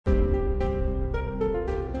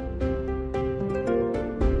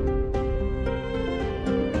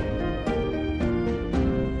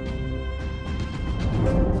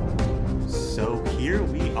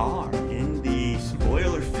are in the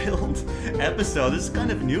spoiler-filled episode. This is kind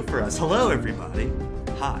of new for us. Hello, everybody.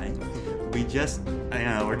 Hi. We just,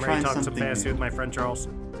 we're trying something some fantasy new. with my friend Charles.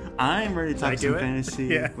 I'm ready to talk some fantasy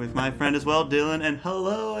Yeah. with my friend as well, Dylan. And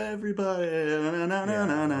hello, everybody.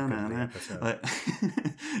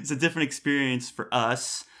 It's a different experience for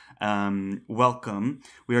us. Welcome.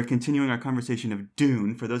 We are continuing our conversation of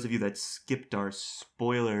Dune. For those of you that skipped our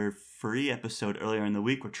spoiler-free episode earlier in the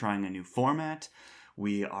week, we're trying a new format.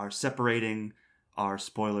 We are separating our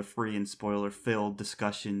spoiler-free and spoiler-filled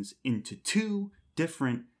discussions into two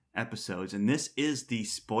different episodes. And this is the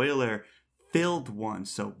spoiler-filled one.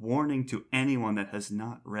 So warning to anyone that has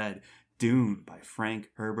not read Dune by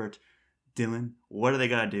Frank Herbert. Dylan, what do they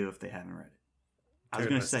got to do if they haven't read it? I was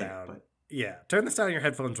going to say it, but... Yeah, turn this down on your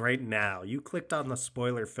headphones right now. You clicked on the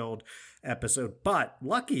spoiler-filled episode, but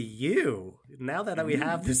lucky you. Now that we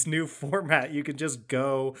have this new format, you can just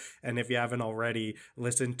go, and if you haven't already,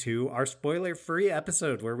 listen to our spoiler-free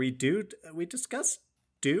episode where we discuss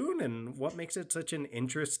Dune and what makes it such an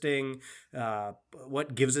interesting,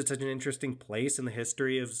 what gives it such an interesting place in the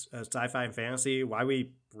history of sci-fi and fantasy, why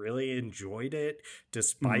we really enjoyed it,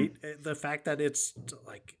 despite the fact that it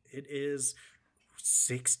is...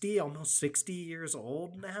 almost 60 years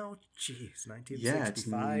old now. Jeez,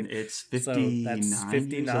 1965. Yeah, it's 59. So that's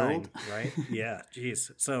 59, years old. Right? Yeah,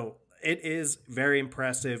 jeez. So it is very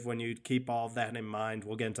impressive when you keep all of that in mind.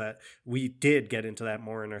 We'll get into that. We did get into that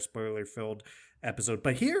more in our spoiler-filled episode,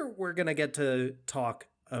 but here we're gonna get to talk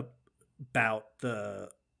about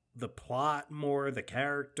the plot more, the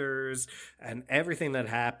characters, and everything that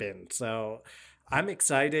happened. So I'm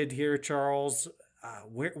excited here, Charles.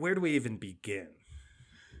 Where do we even begin?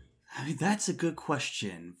 I mean, that's a good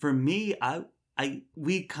question. For me,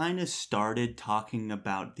 we kind of started talking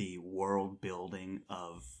about the world building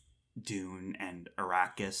of Dune and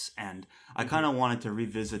Arrakis, and I kind of wanted to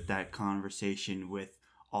revisit that conversation with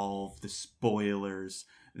all of the spoilers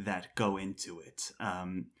that go into it.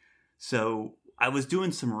 So I was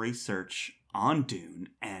doing some research on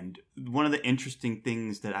Dune, and one of the interesting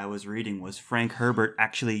things that I was reading was Frank Herbert.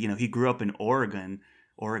 Actually, he grew up in Oregon,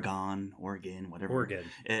 whatever.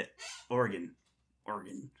 Oregon. I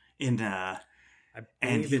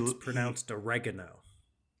believe it's pronounced oregano.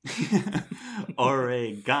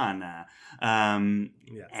 Oregana.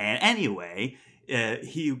 Yes. And anyway,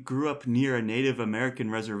 he grew up near a Native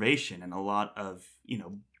American reservation, and a lot of,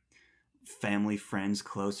 family, friends,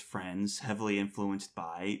 close friends, heavily influenced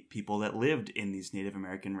by people that lived in these Native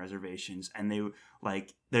American reservations. And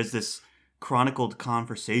there's this chronicled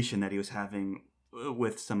conversation that he was having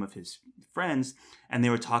with some of his friends, and they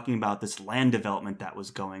were talking about this land development that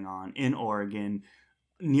was going on in Oregon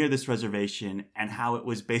near this reservation and how it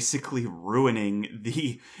was basically ruining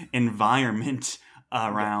the environment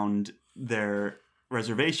around their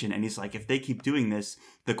reservation. And he's like, if they keep doing this,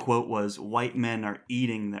 the quote was, "White men are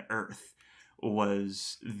eating the earth,"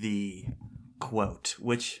 was the quote,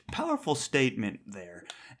 which powerful statement there.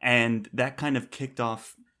 And that kind of kicked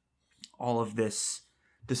off all of this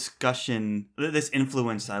discussion, this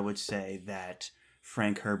influence, I would say, that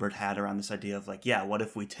Frank Herbert had around this idea of what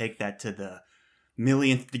if we take that to the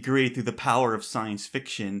millionth degree through the power of science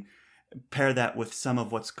fiction, pair that with some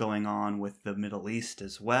of what's going on with the Middle East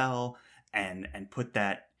as well, and put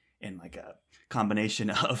that in a combination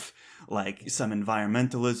of some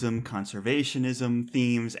environmentalism, conservationism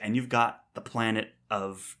themes, and you've got the planet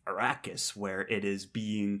of Arrakis, where it is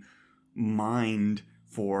being mined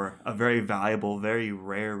for a very valuable, very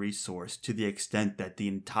rare resource, to the extent that the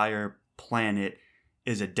entire planet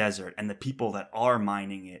is a desert, and the people that are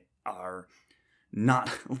mining it are not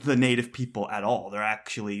the native people at all. They're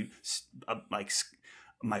actually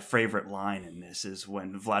my favorite line in this is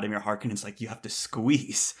when Vladimir Harkonnen's like, you have to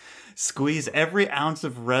squeeze every ounce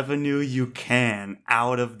of revenue you can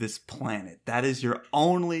out of this planet. That is your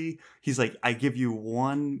only, he's like, I give you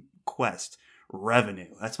one quest: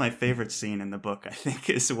 revenue. That's my favorite scene in the book, I think,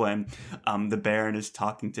 is when the Baron is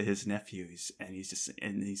talking to his nephews, and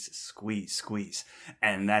he's squeeze.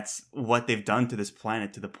 And that's what they've done to this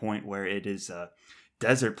planet, to the point where it is a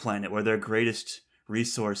desert planet, where their greatest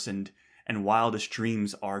resource and wildest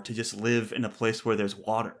dreams are to just live in a place where there's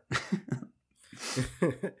water.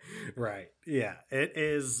 Right. Yeah, it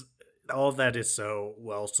is. All of that is so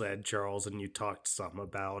well said, Charles, and you talked some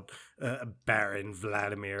about Baron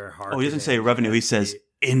Vladimir Harkonnen. Oh, he doesn't say revenue, he says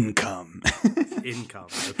income. Income,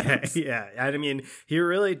 okay. Yeah, I mean, he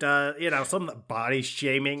really does, some of the body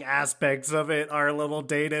shaming aspects of it are a little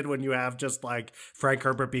dated when you have just Frank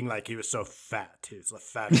Herbert being like, he was so fat. He was the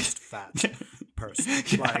fattest fat person.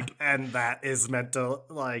 Yeah. Like, and that is meant to,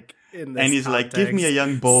 like, in this And he's like, give me a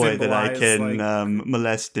young boy that I symbolize, can like,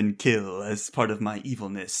 molest and kill as part of my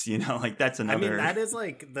evilness. Like that's I mean, another. that is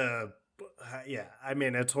like yeah, I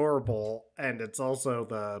mean, it's horrible. And it's also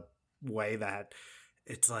the way that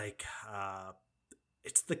it's like,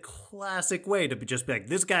 it's the classic way to just be like,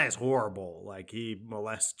 this guy is horrible. Like, he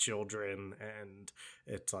molests children. And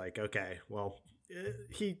it's like, okay, well,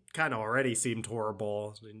 he kind of already seemed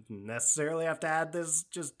horrible. So you didn't necessarily have to add this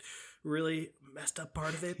just really messed up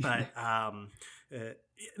part of it. But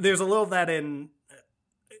there's a little of that in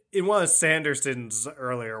one of Sanderson's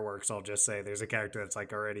earlier works. I'll just say there's a character that's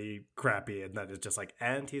like already crappy, and that is just like,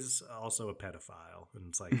 and he's also a pedophile. And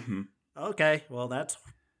it's like, okay, well, that's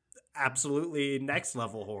absolutely next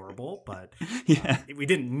level horrible, but Yeah. we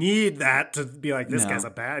didn't need that to be like, this No. guy's a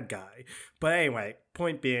bad guy. But anyway,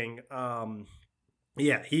 point being,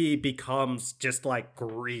 yeah, he becomes just like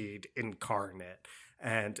greed incarnate.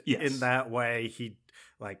 And Yes. in that way, he,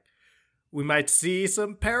 like, we might see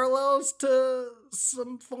some parallels to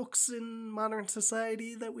some folks in modern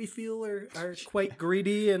society that we feel are quite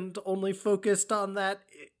greedy and only focused on that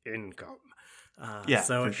income. Yeah,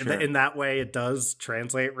 so for sure. in that way, it does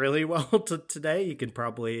translate really well to today. You can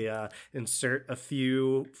probably insert a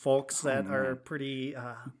few folks that are pretty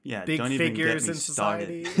big don't even figures get me in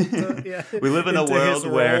society. started. We live in a world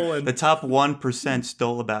where the top 1%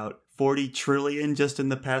 stole about 40 trillion just in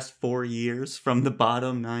the past 4 years from the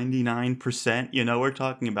bottom 99%. We're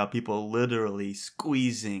talking about people literally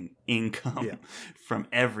squeezing income from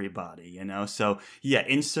everybody, So, yeah,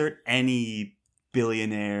 insert any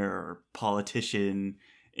billionaire or politician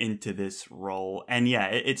into this role. And yeah,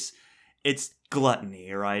 it's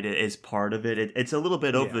gluttony, right? It is part of it. It's a little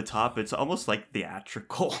bit over the top. It's almost like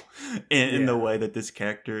theatrical in the way that this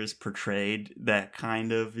character is portrayed. That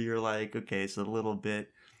kind of, you're like, okay, it's a little bit,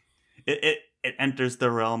 it enters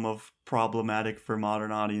the realm of problematic for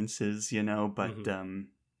modern audiences, but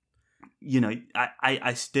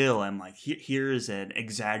I still am like, here is an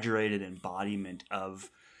exaggerated embodiment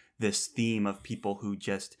of this theme of people who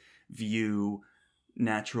just view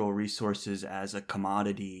natural resources as a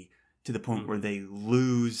commodity to the point where they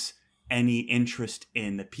lose any interest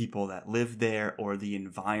in the people that live there or the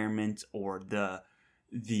environment or the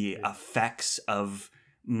effects of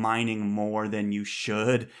mining more than you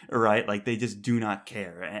should, right? Like, they just do not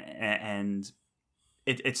care. And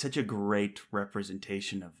it's such a great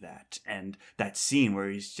representation of that. And that scene where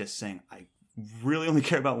he's just saying, I really only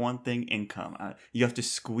care about one thing: income. You have to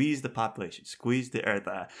squeeze the population, squeeze the earth.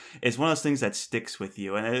 It's one of those things that sticks with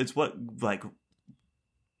you, and it's what, like,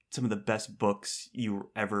 some of the best books you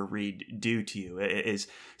ever read do to you. It is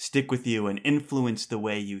stick with you and influence the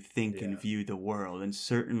way you think and view the world. And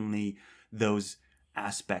certainly those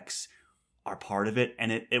aspects are part of it,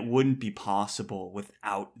 and it wouldn't be possible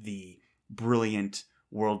without the brilliant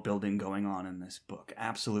world building going on in this book.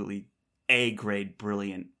 Absolutely A-grade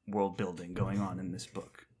brilliant world building going on in this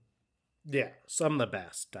book. Yeah, some of the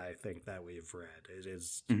best, I think, that we've read. It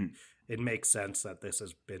is. It makes sense that this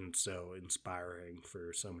has been so inspiring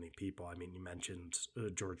for so many people. I mean, you mentioned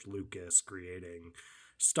George Lucas creating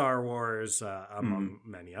Star Wars, among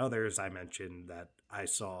many others. I mentioned that I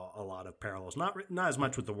saw a lot of parallels, not as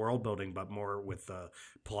much with the world building, but more with the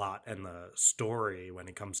plot and the story when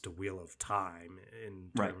it comes to Wheel of Time.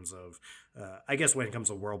 In terms of, I guess when it comes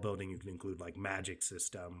to world building, you can include like magic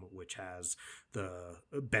system, which has the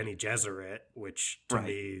Bene Gesserit, which to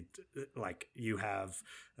me, like, you have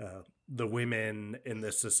the women in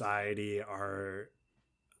this society are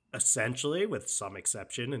essentially, with some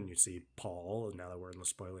exception, and you see Paul, now that we're in the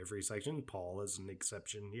spoiler-free section, Paul is an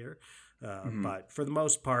exception here. But for the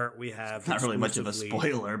most part, we have not really much of a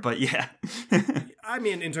spoiler, but yeah. I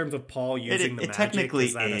mean, in terms of Paul using the magic, technically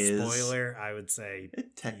is that a spoiler? I would say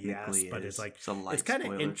it technically yes, but it's like, it's kind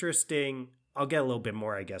of interesting. I'll get a little bit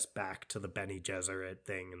more, I guess, back to the Bene Gesserit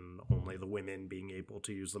thing and only the women being able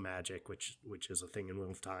to use the magic, which is a thing in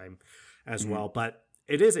Wheel of Time as well. But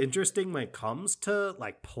it is interesting when it comes to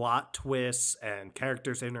like plot twists and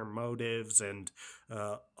characters' inner motives and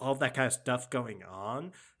all that kind of stuff going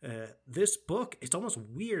on. This book, it's almost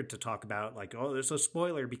weird to talk about like, oh, there's a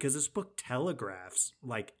spoiler, because this book telegraphs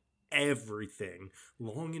like everything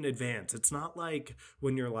long in advance. It's not like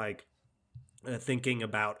when you're like, thinking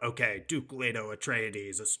about, okay, Duke Leto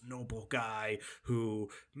Atreides, this noble guy who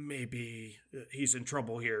maybe he's in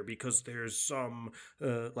trouble here because there's some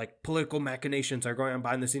like political machinations are going on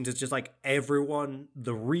behind the scenes. It's just like everyone,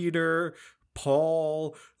 the reader,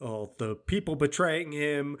 Paul, the people betraying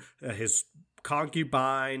him, his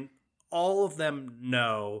concubine, all of them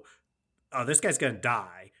know, oh, this guy's gonna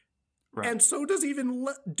die. Right. And so does even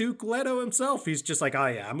Duke Leto himself. He's just like, oh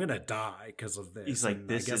yeah, I'm gonna die because of this. He's like, and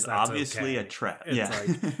this I guess is that's obviously okay. a trap. It's Yeah.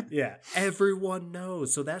 like, yeah, everyone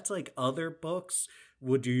knows. So that's like other books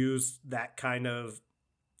would use that kind of.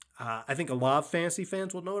 I think a lot of fantasy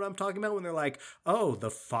fans will know what I'm talking about when they're like, oh,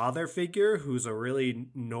 the father figure who's a really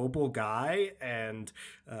noble guy and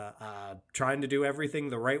trying to do everything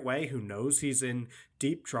the right way, who knows he's in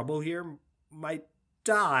deep trouble here, might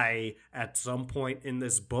die at some point in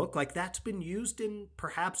this book. Like, that's been used in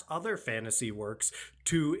perhaps other fantasy works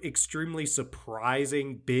to extremely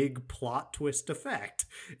surprising big plot twist effect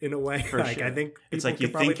in a way. For like sure. I think It's people like you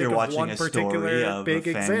can probably think you're think of watching one a story particular of a big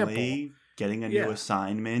example. family getting a new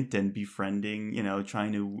assignment and befriending,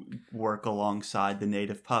 trying to work alongside the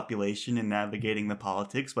native population and navigating the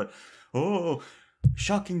politics. But, oh,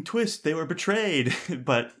 shocking twist, they were betrayed.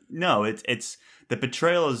 But no, it's the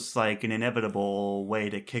betrayal is like an inevitable way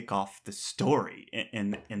to kick off the story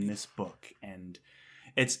in this book. And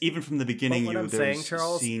it's even from the beginning, there's saying,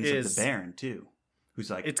 Charles, scenes of the Baron too. Who's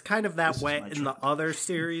like, it's kind of that way in the tribe. other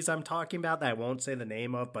series I'm talking about that I won't say the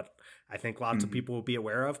name of, but I think lots of people will be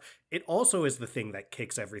aware of. It also is the thing that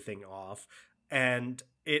kicks everything off. And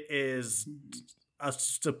it is a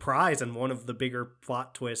surprise and one of the bigger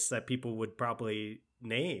plot twists that people would probably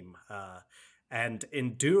name. And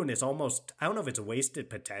in Dune, it's almost, I don't know if it's wasted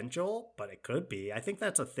potential, but it could be. I think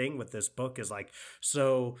that's a thing with this book is like,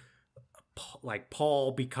 so like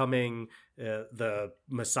Paul becoming the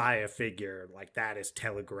Messiah figure, like that is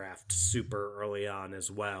telegraphed super early on as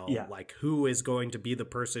well. Yeah. Like who is going to be the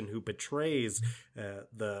person who betrays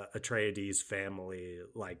the Atreides family,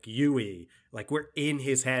 like Yui, like we're in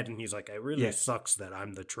his head and he's like, it really sucks that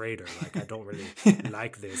I'm the traitor. Like I don't really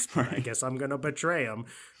like this, but I guess I'm going to betray him.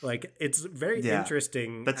 Like it's very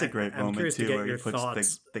interesting. That's a great moment too, where he puts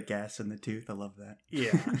thoughts. the gas in the tooth. I love that.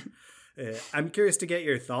 Yeah. I'm curious to get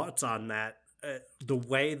your thoughts on that. The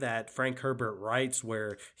way that Frank Herbert writes,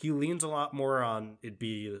 where he leans a lot more on it'd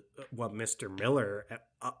be what Mr. Miller,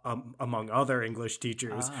 among other English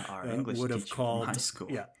teachers, would have called high school.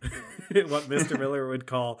 Yeah, what Mr. Miller would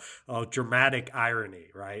call dramatic irony.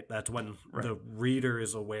 Right, that's when the reader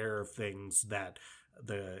is aware of things that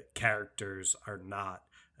the characters are not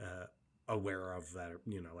aware of, that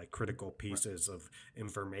like critical pieces of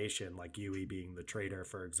information, like Yui being the traitor,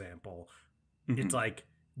 for example. It's like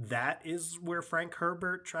that is where Frank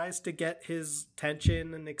Herbert tries to get his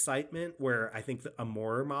tension and excitement, where I think a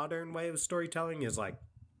more modern way of storytelling is like,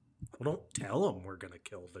 well, don't tell him we're gonna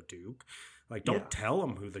kill the Duke. Like, don't tell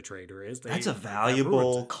him who the traitor is. That's a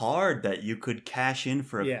valuable card that you could cash in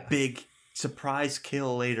for a big surprise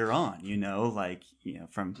kill later on,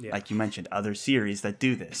 from like you mentioned, other series that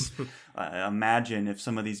do this. Imagine if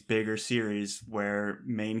some of these bigger series where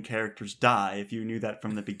main characters die, if you knew that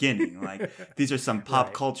from the beginning. Like these are some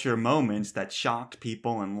pop culture moments that shocked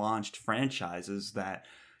people and launched franchises that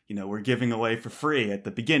we're giving away for free at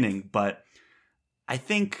the beginning. But I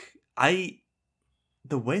think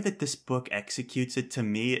the way that this book executes it, to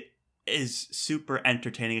me, is super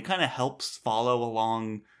entertaining. It kind of helps follow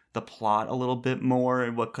along the plot a little bit more,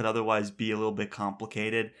 and what could otherwise be a little bit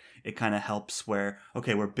complicated. It kind of helps where,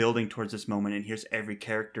 okay, we're building towards this moment and here's every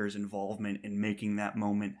character's involvement in making that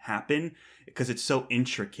moment happen, because it's so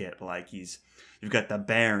intricate. Like you've got the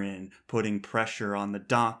Baron putting pressure on the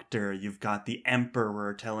Doctor, you've got the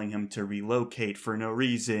Emperor telling him to relocate for no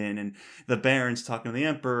reason, and the Baron's talking to the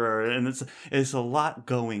Emperor, and it's a lot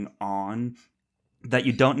going on that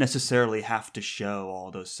you don't necessarily have to show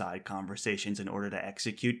all those side conversations in order to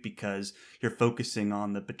execute, because you're focusing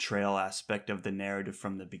on the betrayal aspect of the narrative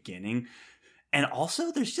from the beginning. And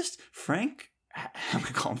also, there's just Frank. I'm going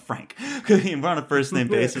to call him Frank. We're on a first name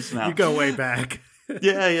basis now. You go way back.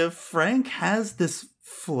 yeah. Frank has this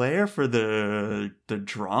flair for the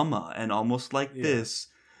drama and almost like this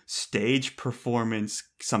stage performance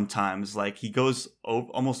sometimes. Like he goes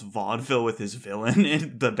almost vaudeville with his villain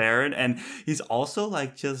in the Baron, and he's also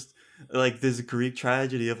like just like this Greek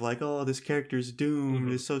tragedy of like, oh, this character's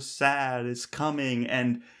doomed, it's so sad, it's coming,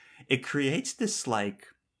 and it creates this like,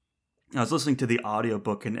 I was listening to the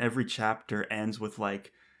audiobook and every chapter ends with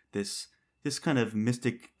like this kind of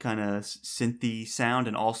mystic kind of synthy sound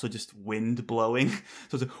and also just wind blowing.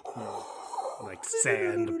 So it's like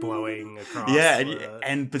sand blowing across.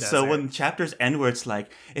 But so when chapters end where it's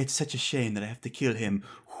like, it's such a shame that I have to kill him,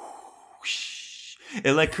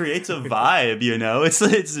 it like creates a vibe,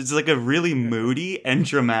 It's like a really moody and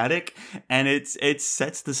dramatic, and it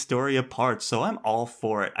sets the story apart. So I'm all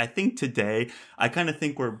for it. I think today, I kind of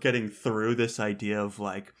think we're getting through this idea of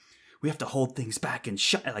like, we have to hold things back and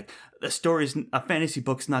like a fantasy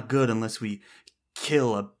book's not good unless we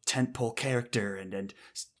kill a tentpole character and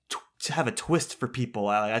to have a twist for people.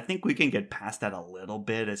 I think we can get past that a little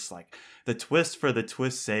bit. It's like the twist for the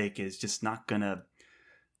twist's sake is just not gonna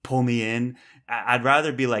pull me in. I'd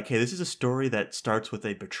rather be like, hey, this is a story that starts with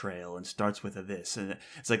a betrayal and starts with a this, and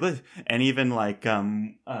it's like, and even like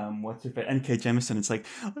what's your N.K. Jemisin, it's like,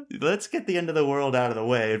 let's get the end of the world out of the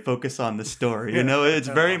way and focus on the story. You know, it's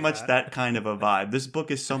very much that kind of a vibe. This book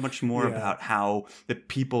is so much more about how the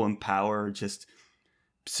people in power are just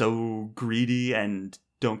so greedy and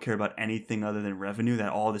don't care about anything other than revenue,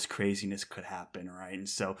 that all this craziness could happen, right? And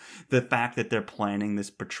so the fact that they're planning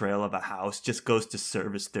this betrayal of a house just goes to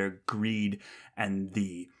service their greed and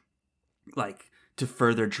the, like, to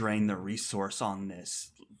further drain the resource on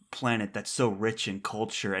this planet that's so rich in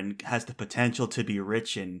culture and has the potential to be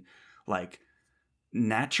rich in, like,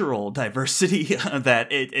 natural diversity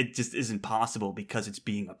that it just isn't possible because it's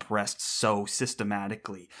being oppressed so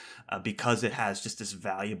systematically, because it has just this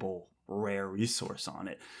valuable rare resource on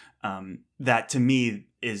it. That to me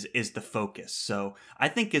is the focus. So I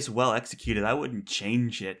think it's well executed. I wouldn't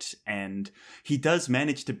change it. And he does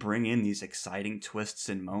manage to bring in these exciting twists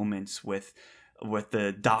and moments with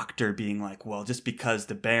the doctor being like, well, just because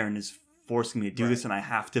the Baron is forcing me to do this and I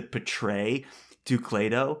have to betray Duke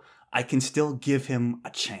Leto, I can still give him a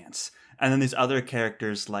chance. And then there's other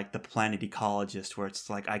characters like the planet ecologist, where it's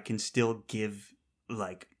like I can still give,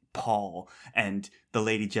 like, Paul and the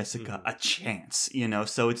Lady Jessica a chance, you know?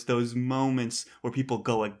 So it's those moments where people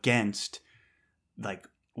go against, like,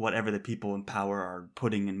 whatever the people in power are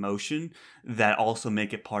putting in motion that also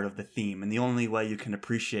make it part of the theme. And the only way you can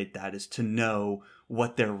appreciate that is to know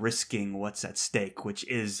what they're risking, what's at stake, which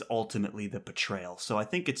is ultimately the betrayal. So I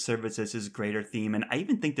think it serves as his greater theme. And I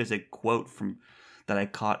even think there's a quote that I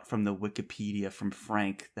caught from the Wikipedia from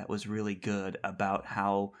Frank that was really good about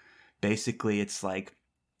how basically it's like,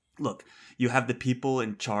 look, you have the people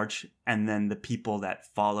in charge and then the people that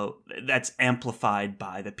follow, that's amplified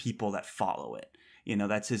by the people that follow it. You know,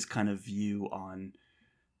 that's his kind of view on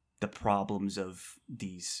the problems of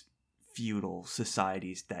these feudal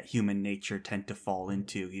societies that human nature tend to fall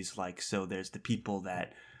into. He's like, so there's the people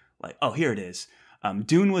that, like, oh, here it is.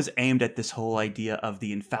 Dune was aimed at this whole idea of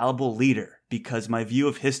the infallible leader, because my view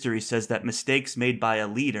of history says that mistakes made by a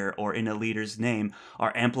leader or in a leader's name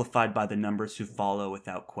are amplified by the numbers who follow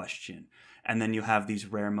without question. And then you have these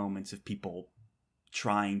rare moments of people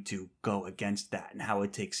trying to go against that, and how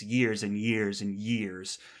it takes years and years and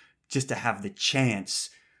years just to have the chance,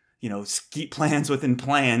 you know, plans within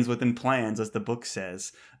plans within plans, as the book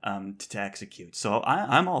says, to execute. So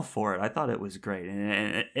I'm all for it. I thought it was great,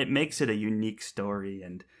 and it makes it a unique story,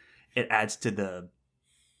 and it adds to the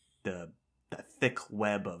thick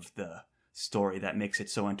web of the story that makes it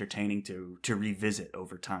so entertaining to revisit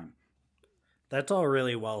over time. That's all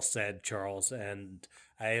really well said, Charles, and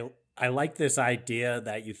I like this idea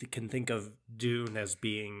that you can think of Dune as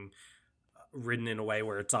being written in a way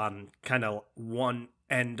where it's on kind of one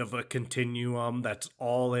end of a continuum that's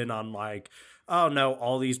all in on, like, oh no,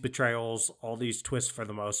 all these betrayals, all these twists for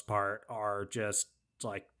the most part are just,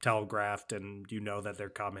 like, telegraphed, and you know that they're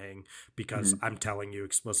coming because I'm telling you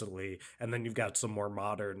explicitly. And then you've got some more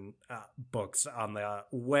modern books on the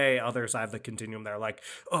way other side of the continuum. They're like,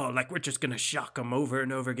 oh, like, we're just gonna shock them over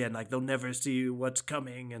and over again, like they'll never see what's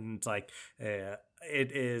coming. And it's like,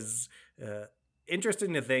 it is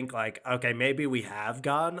interesting to think, like, okay, maybe we have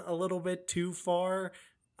gone a little bit too far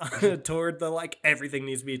toward the, like, everything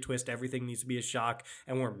needs to be a twist, everything needs to be a shock,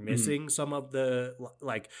 and we're missing some of the,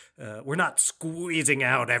 like, we're not squeezing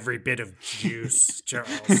out every bit of juice,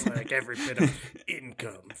 Charles, like every bit of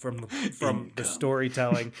income from the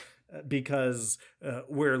storytelling, because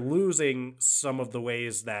we're losing some of the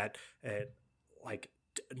ways that like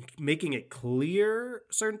making it clear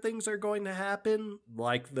certain things are going to happen,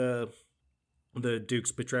 like the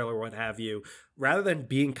Duke's betrayal or what have you, rather than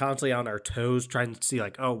being constantly on our toes trying to see,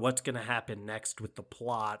 like, oh, what's going to happen next with the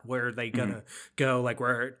plot? Where are they going to go? Like,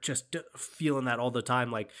 we're just feeling that all the time.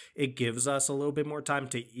 Like, it gives us a little bit more time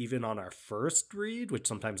to, even on our first read, which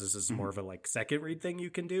sometimes this is more of a, like, second read thing you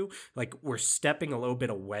can do. Like, we're stepping a little bit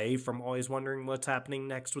away from always wondering what's happening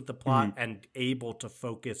next with the plot and able to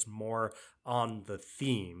focus more on the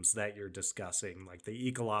themes that you're discussing, like the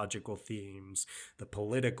ecological themes, the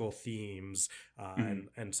political themes,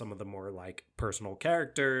 and some of the more, like, personal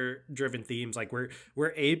character driven themes. Like,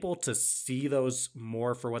 we're able to see those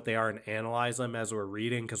more for what they are and analyze them as we're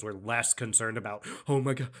reading, because we're less concerned about, oh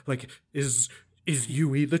my god, like, is is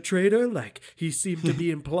Yui the traitor? Like, he seemed to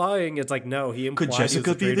be implying. It's like, no, he implied Could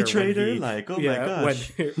Jessica be the traitor? Like, oh my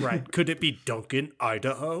gosh. Right. Could it be Duncan,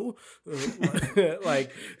 Idaho?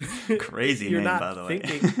 Like, crazy you're name, not by the way.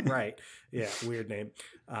 thinking, right. Yeah, weird name.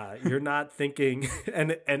 You're not thinking,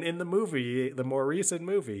 and in the movie, the more recent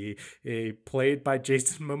movie, played by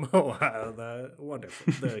Jason Momoa, the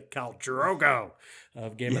wonderful, the Khal Drogo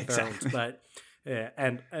of Game of Thrones, exactly. but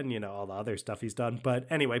and all the other stuff he's done. But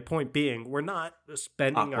anyway, point being, we're not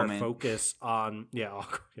spending our Aquaman. focus on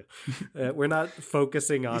we're not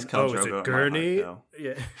focusing on He's Khal is Drogo it at my Gurney? heart,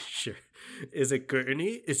 Yeah, sure. Is it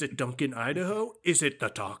Gurney? Is it Duncan, Idaho? Is it the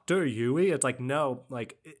Doctor Yui? It's like, no,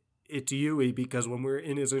 like. It's Yui, because when we were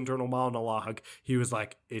in his internal monologue, he was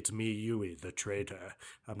like, it's me, Yui, the traitor.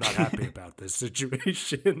 I'm not happy about this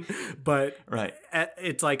situation. But right.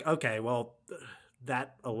 It's like, okay, well,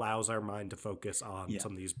 that allows our mind to focus on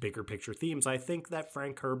some of these bigger picture themes. I think that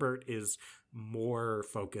Frank Herbert is more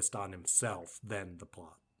focused on himself than the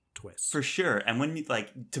plot twists. For sure. And when you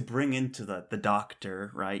to bring into the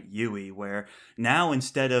doctor, right, Yui, where now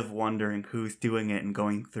instead of wondering who's doing it and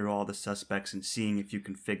going through all the suspects and seeing if you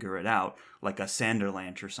can figure it out, like a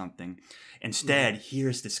Sanderlanche or something, instead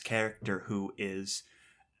here's this character who is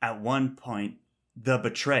at one point the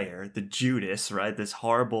betrayer, the Judas, right? This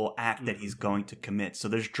horrible act that he's going to commit. So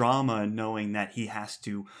there's drama in knowing that he has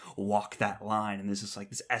to walk that line, and there's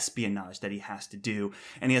this espionage that he has to do.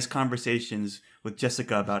 And he has conversations with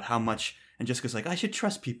Jessica about how much, and Jessica's like, I should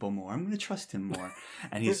trust people more. I'm going to trust him more.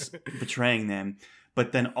 And he's betraying them.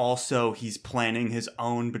 But then also he's planning his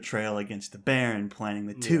own betrayal against the Baron, planning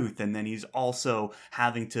the tooth. And then he's also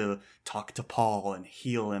having to talk to Paul and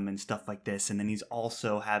heal him and stuff like this. And then he's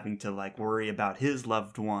also having to worry about his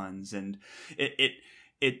loved ones. And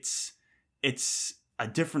it's a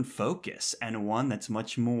different focus, and one that's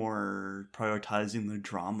much more prioritizing the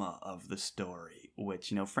drama of the story,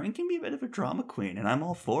 which, Frank can be a bit of a drama queen, and I'm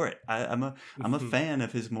all for it. I'm a fan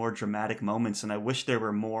of his more dramatic moments, and I wish there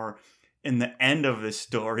were more in the end of this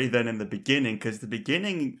story than in the beginning, because the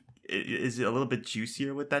beginning is a little bit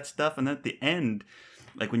juicier with that stuff, and then at the end,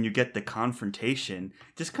 when you get the confrontation,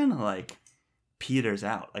 just kind of peters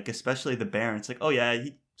out. Especially the Baron, it's oh yeah,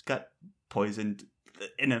 he got poisoned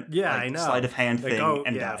in a I know. sleight of hand thing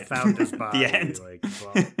and died. Found his body. The end.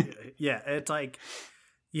 It's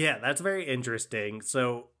that's very interesting.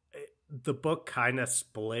 So the book kind of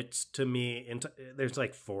splits to me into, there's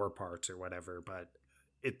 4 parts or whatever, but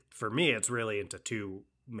for me it's really into 2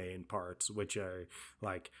 main parts, which are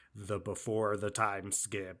the before the time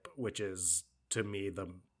skip, which is to me the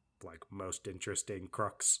most interesting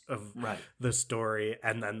crux of the story,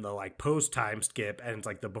 and then the post time skip, and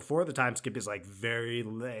it's the before the time skip is very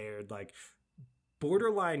layered,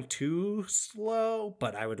 borderline too slow,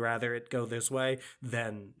 but I would rather it go this way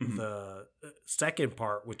than the second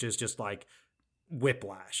part, which is just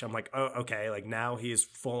whiplash. I'm oh, okay, now he's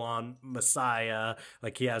full on Messiah,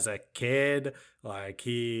 he has a kid,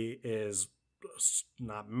 he is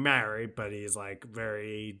not married, but he's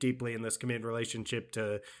very deeply in this committed relationship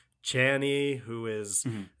to Chani, who is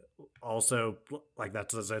also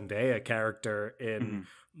that's a Zendaya character in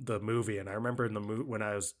the movie. And I remember in the movie when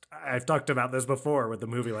I've talked about this before with the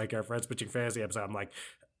movie, our Friends Pitching Fantasy episode,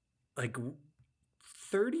 I'm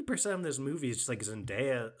 30% of this movie is just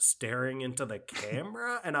Zendaya staring into the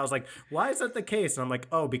camera, and I was why is that the case? And I'm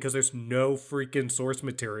oh, because there's no freaking source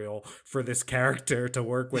material for this character to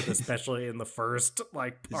work with, especially in the first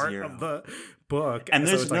part of the book. And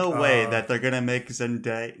there's no way that they're gonna make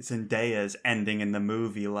Zendaya's ending in the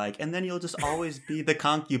movie and then you'll just always be the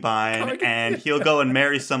concubine and he'll go and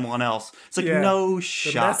marry someone else. It's no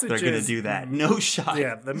shot they're gonna do that. No shot.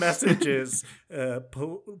 Yeah, the message is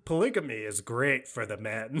polygamy is great for the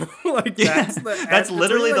men. That's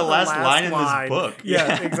literally the last line in this book.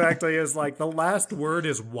 Yeah, exactly. Is the last word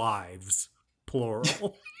is wives,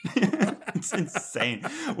 plural. It's insane.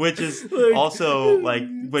 Which is also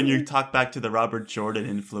when you talk back to the Robert Jordan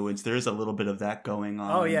influence, there's a little bit of that going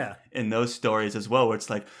on. Oh yeah, in those stories as well, where it's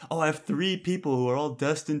oh, I have 3 people who are all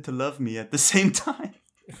destined to love me at the same time.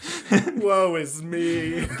 Woe is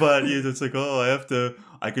me. But it's oh,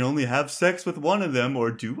 I can only have sex with one of them,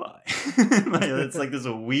 or do I? It's this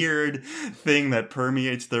weird thing that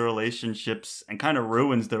permeates their relationships and kind of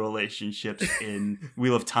ruins their relationships in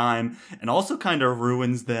Wheel of Time, and also kind of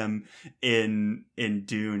ruins them in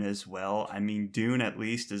Dune as well. I mean, Dune at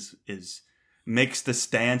least is makes the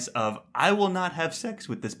stance of, I will not have sex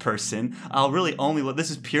with this person. I'll really only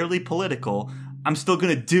this is purely political. I'm still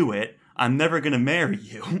gonna do it. I'm never gonna marry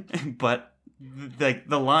you. But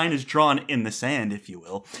the line is drawn in the sand, if you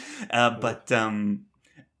will. But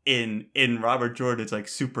in Robert Jordan, it's like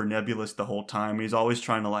super nebulous the whole time. He's always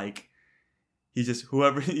trying to like, he's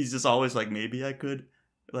just always like, maybe I could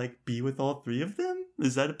like be with all three of them.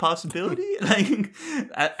 Is that a possibility? Like,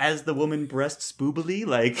 as the woman breasts boobily,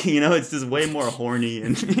 like, you know, it's just way more horny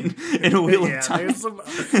in a Wheel of Time. There's some,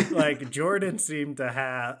 like, Jordan seemed to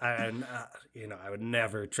have, and you know, I would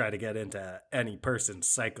never try to get into any person's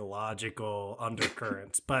psychological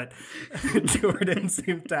undercurrents, but Jordan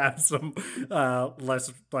seemed to have some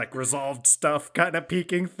less like resolved stuff kind of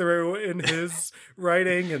peeking through in his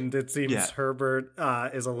writing, and it seems Herbert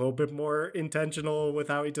is a little bit more intentional with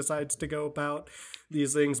how he decides to go about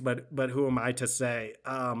these things, but who am I to say?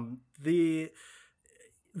 The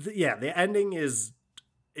ending is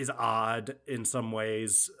odd in some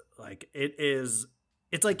ways. Like it's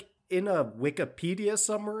like in a Wikipedia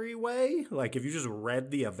summary way. Like if you just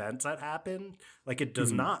read the events that happened, like it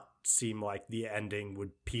does not seem like the ending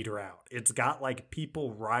would peter out. It's got like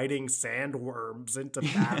people riding sandworms into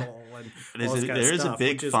battle and there's a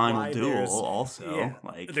big final duel also. Yeah,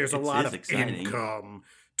 like there's a lot of exciting income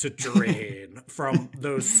to drain from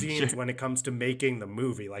those scenes when it comes to making the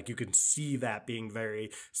movie. Like you can see that being very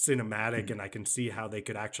cinematic, and I can see how they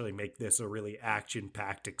could actually make this a really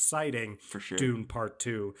action-packed, exciting for sure Dune Part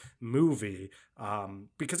 2 movie.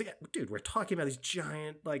 Because again, dude, we're talking about these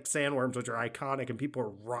giant like sandworms which are iconic and people are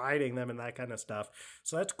riding them and that kind of stuff.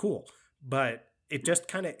 So that's cool. But it just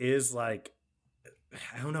kind of is like,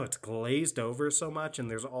 I don't know, it's glazed over so much, and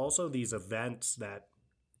there's also these events that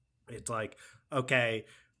it's like, okay,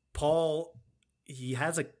 Paul, he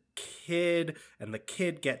has a kid and the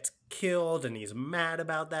kid gets killed and he's mad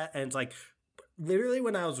about that. And it's like, literally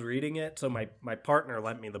when I was reading it, so my partner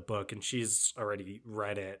lent me the book and she's already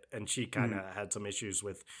read it, and she kind of had some issues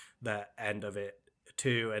with the end of it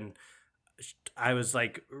too. And I was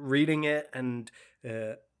like reading it, and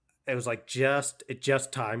it was like it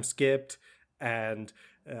just time skipped. And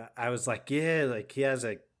I was like, yeah, like he has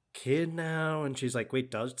a kid now. And she's like,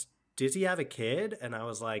 wait, does he have a kid? And I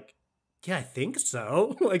was like, yeah, I think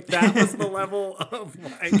so. Like that was the level of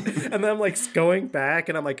like, and then I'm like going back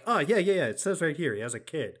and I'm like, oh yeah. It says right here, he has a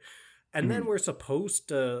kid. And then we're supposed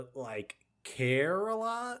to like care a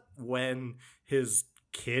lot when his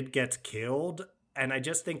kid gets killed. And I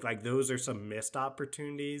just think like those are some missed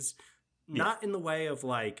opportunities, not in the way of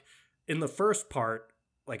like in the first part.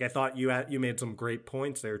 Like I thought you made some great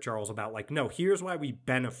points there, Charles, about like, no, here's why we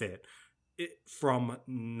benefit from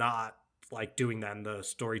not like doing that in the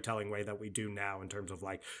storytelling way that we do now in terms of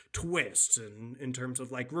like twists and in terms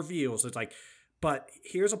of like reveals. It's like, but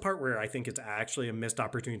here's a part where I think it's actually a missed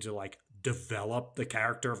opportunity to like develop the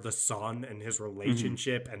character of the son and his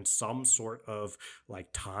relationship and some sort of like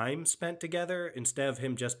time spent together, instead of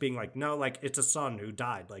him just being like, no, like it's a son who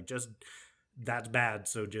died. Like just that's bad.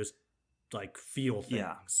 So just like feel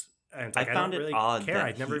things. And it's like, I found don't really it odd care. that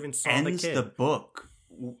I never even saw ends the kid. the book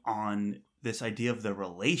on this idea of the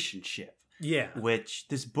relationship. Yeah. Which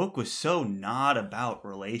this book was so not about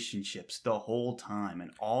relationships the whole time, and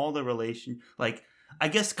all the like I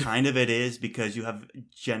guess kind of it is, because you have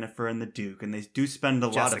Jennifer and the Duke, and they do spend a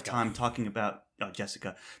lot of time talking about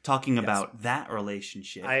Jessica, talking about that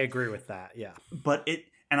relationship. I agree with that. Yeah. But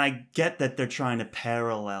and I get that they're trying to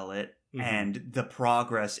parallel it, and the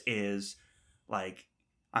progress is like,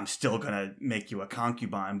 I'm still gonna make you a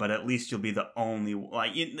concubine, but at least you'll be the only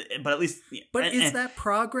like. But at least. But is that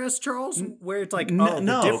progress, Charles? Where it's like, no,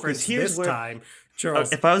 the difference here's this time,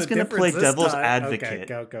 Charles. If I was gonna play devil's advocate,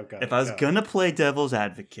 go. If I was gonna play devil's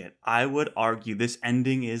advocate, I would argue this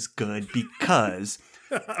ending is good because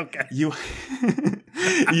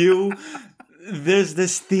there's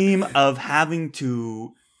this theme of having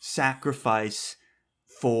to sacrifice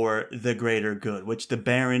for the greater good, which the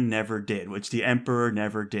Baron never did, which the Emperor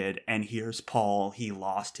never did. And here's Paul. He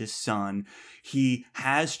lost his son. He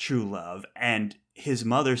has true love. And his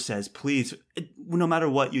mother says, please, no matter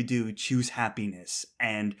what you do, choose happiness.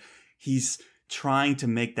 And he's trying to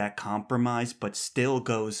make that compromise, but still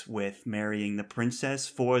goes with marrying the princess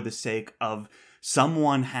for the sake of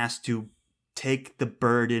someone has to take the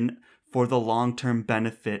burden for the long-term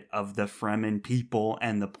benefit of the Fremen people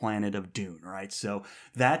and the planet of Dune, right? So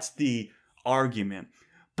that's the argument.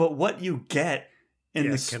 But what you get in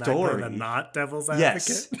the story... Can I play the not devil's advocate?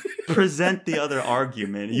 Yes. Present the other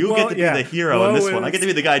argument. You get to be the hero in this one. I get to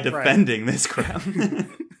be the guy defending this crap.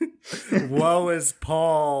 Woe is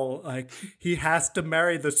Paul. Like, he has to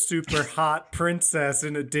marry the super hot princess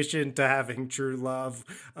in addition to having true love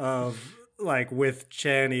of, like, with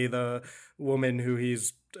Chani, the woman who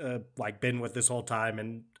he's like been with this whole time.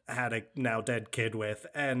 And had a now dead kid with,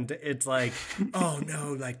 and it's like, oh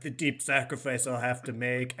no, like the deep sacrifice I'll have to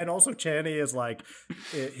make. And also Channy is like,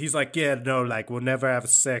 he's like, yeah, no, like we'll never have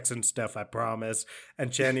sex and stuff, I promise.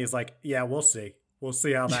 And Channy is like, yeah, we'll see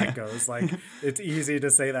how that goes. Like, it's easy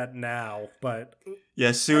to say that now, but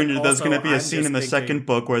yeah, soon there's going to be a scene in the second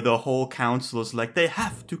book where the whole council is like, they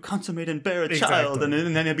have to consummate and bear a child, and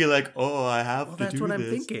then he'll be like, oh, I have to do this. That's what I'm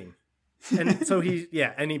thinking. And so he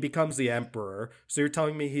becomes the emperor. So you're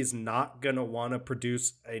telling me he's not gonna want to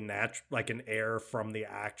produce an heir from the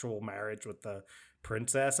actual marriage with the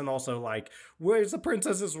princess? And also, like, where's the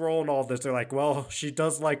princess's role in all this? They're like, well, she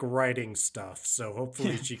does like writing stuff, so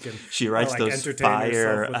hopefully she can. She writes those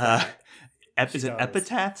fire. Is it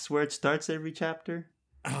epitaphs where it starts every chapter?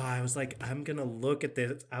 Oh, I was like, I'm gonna look at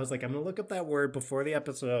this. I was like, I'm gonna look up that word before the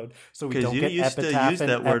episode, so we don't get epitaph. Because you used to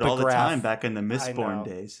use that word all the time back in the Mistborn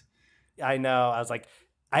days. I know. I was like,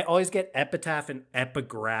 I always get epitaph and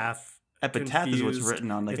epigraph. Epitaph confused. is what's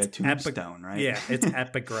written on like a tombstone, right? Yeah, it's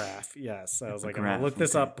epigraph. Yes. So I was like, I'm going to look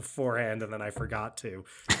this up beforehand, and then I forgot to.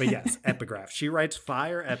 But yes, epigraph. She writes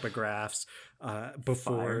fire epigraphs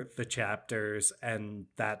before the chapters, and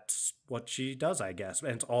that's what she does, I guess.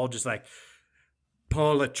 And it's all just like,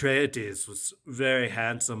 Paul Atreides was very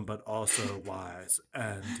handsome, but also wise,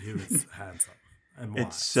 and he was handsome.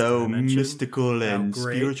 It's so mystical and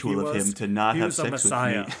spiritual of him to not have sex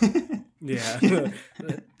with me. Yeah.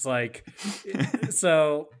 It's like,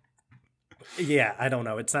 so, yeah, I don't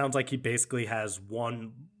know. It sounds like he basically has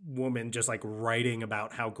one woman just like writing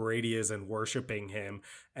about how great he is and worshiping him,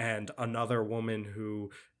 and another woman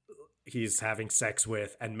who he's having sex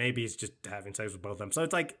with, and maybe he's just having sex with both of them. So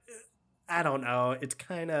it's like, I don't know. It's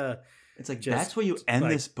kind of... It's like, that's where you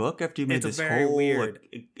end this book after you made this whole weird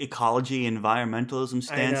ecology, environmentalism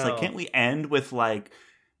stance. Like, can't we end with, like,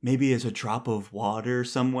 maybe there's a drop of water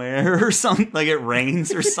somewhere or something? Like, it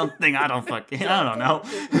rains or something? I don't know.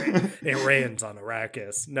 It rains on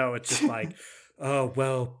Arrakis. No, it's just like, oh,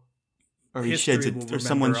 well, or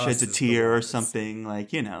someone sheds a tear or something.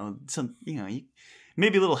 Like,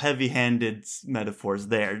 maybe a little heavy-handed metaphors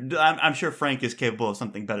there. I'm sure Frank is capable of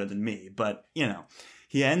something better than me, but,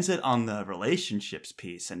 he ends it on the relationships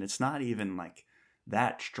piece, and it's not even like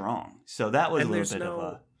that strong. So that was a little bit of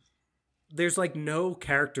a... There's like no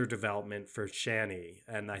character development for Channy,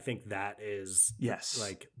 and I think that is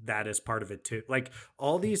that is part of it too. Like,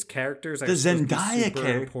 all these characters are the Zendaya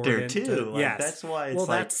character too. That's why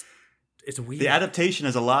it's it's weird. The adaptation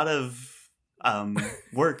has a lot of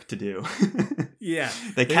work to do. Yeah,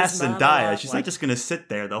 they cast Zendaya. She's not just gonna sit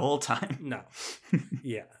there the whole time. No.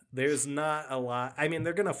 Yeah. There's not a lot. I mean,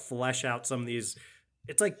 they're going to flesh out some of these.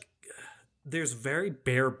 It's like there's very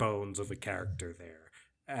bare bones of a character there.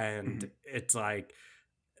 And it's like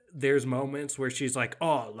there's moments where she's like,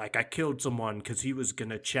 oh, like I killed someone because he was going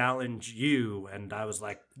to challenge you. And I was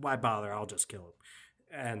like, why bother? I'll just kill him.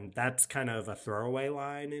 And that's kind of a throwaway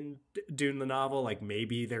line in Dune the novel. Like,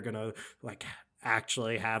 maybe they're going to like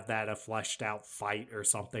actually have that a fleshed out fight or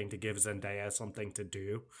something to give Zendaya something to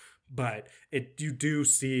do. But you do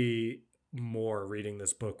see more reading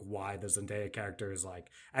this book why the Zendaya character is like,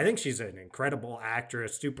 I think she's an incredible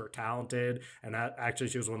actress, super talented, and actually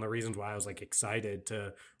she was one of the reasons why I was like excited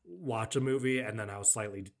to watch a movie, and then I was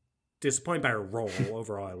slightly disappointed by her role.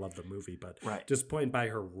 Overall, I love the movie, but disappointed by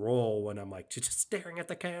her role when I'm like, she's just staring at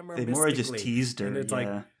the camera. They more just teased her, and it's like,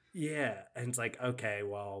 and it's like, okay,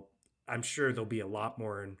 well, I'm sure there'll be a lot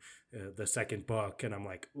more in the second book, and I'm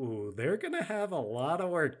like, ooh, they're gonna have a lot of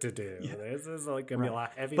work to do. This is like gonna be a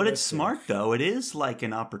lot heavy. But it's smart though. It is like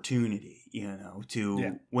an opportunity,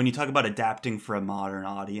 when you talk about adapting for a modern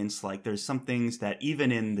audience. Like, there's some things that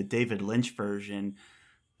even in the David Lynch version,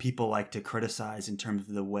 people like to criticize in terms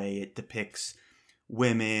of the way it depicts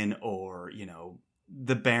women, or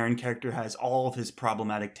the Baron character has all of his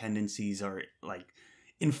problematic tendencies are like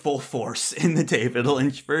in full force in the David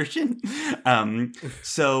Lynch version.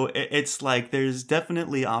 So it's like there's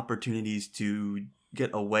definitely opportunities to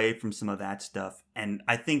get away from some of that stuff. And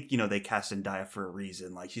I think, they cast Zendaya for a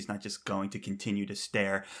reason. Like, she's not just going to continue to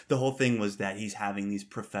stare. The whole thing was that he's having these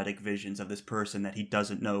prophetic visions of this person that he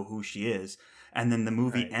doesn't know who she is. And then the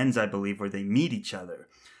movie ends, I believe, where they meet each other.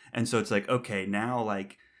 And so it's like, okay, now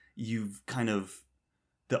like you've kind of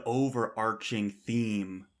the overarching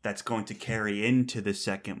theme that's going to carry into the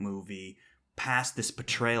second movie past this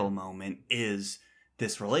betrayal moment is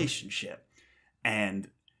this relationship. And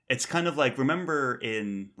it's kind of like, remember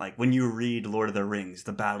in like when you read Lord of the Rings,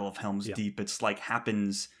 the Battle of Helm's Deep, it's like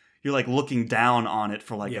happens, you're like looking down on it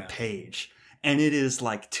for like a page. And it is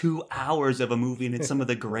like 2 hours of a movie, and it's some of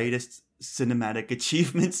the greatest cinematic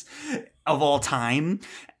achievements of all time.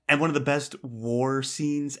 and one of the best war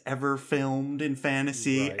scenes ever filmed in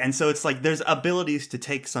fantasy. Right. And so it's like there's abilities to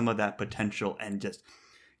take some of that potential and just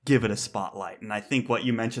give it a spotlight. And I think what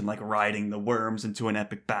you mentioned, like riding the worms into an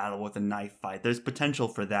epic battle with a knife fight, there's potential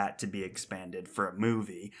for that to be expanded for a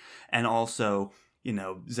movie. And also, you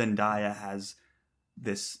know, Zendaya has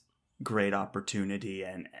this great opportunity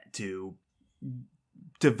and to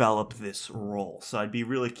develop this role. So I'd be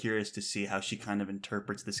really curious to see how she kind of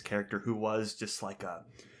interprets this character who was just like a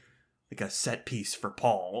set piece for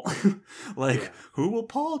Paul. Who will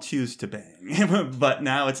Paul choose to bang? But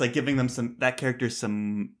now it's like giving them that character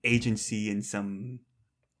some agency and some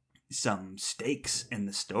stakes in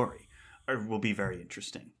the story will be very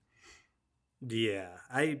interesting. Yeah,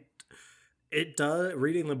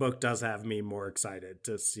 reading the book does have me more excited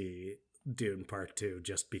to see Dune Part 2,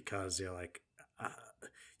 just because you're like,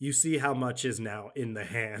 you see how much is now in the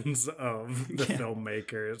hands of the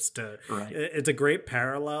filmmakers. It's a great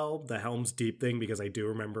parallel, the Helm's Deep thing, because I do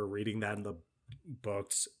remember reading that in the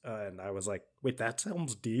books, and I was like, wait, that's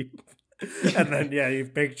Helm's Deep? And then, you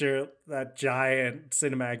picture that giant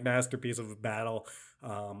cinematic masterpiece of a battle.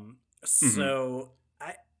 So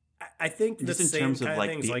I think the just in same terms of kind like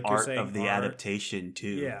things, the like art you're saying, of the adaptation too.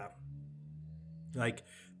 Yeah.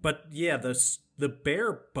 But the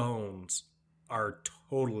bare bones are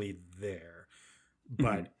totally there,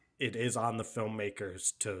 but it is on the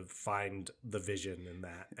filmmakers to find the vision in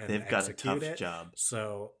that and they've got a tough it. job.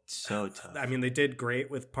 So tough. I mean, they did great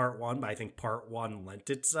with part 1, but I think part 1 lent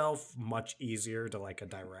itself much easier to like a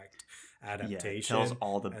direct adaptation. It tells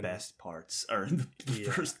all the best parts, or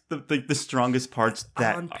the strongest parts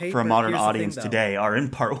that paper, for a modern audience thing, today are in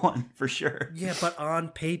part 1 for sure. Yeah, but on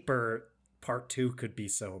paper, part 2 could be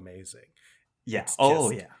so amazing. Yeah.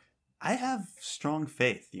 I have strong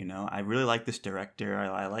faith, you know. I really like this director.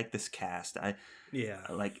 I like this cast.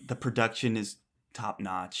 Like the production is top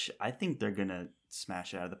notch. I think they're gonna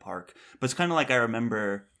smash it out of the park. But it's kind of like I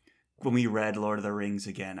remember when we read Lord of the Rings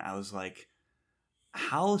again. I was like,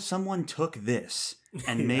 how someone took this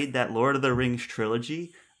and made that Lord of the Rings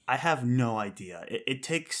trilogy, I have no idea. It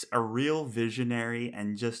takes a real visionary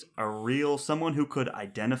and just a real someone who could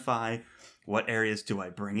identify what areas do I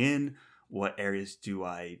bring in, what areas do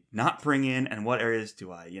I not bring in, and what areas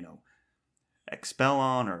do I, expel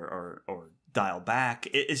on or dial back.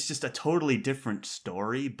 It's just a totally different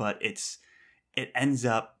story, but it ends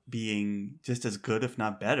up being just as good, if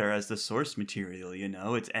not better, as the source material,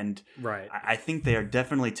 Right. I think they are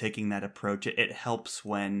definitely taking that approach. It helps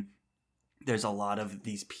when there's a lot of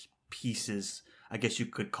these pieces, I guess you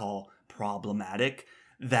could call problematic,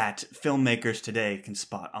 that filmmakers today can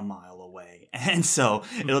spot a mile away. And so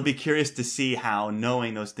it'll be curious to see how,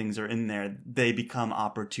 knowing those things are in there, they become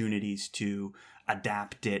opportunities to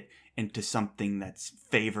adapt it into something that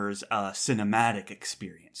favors a cinematic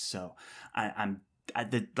experience. So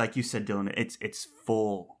like you said, Dylan, it's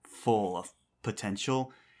full of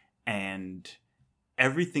potential, and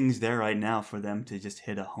everything's there right now for them to just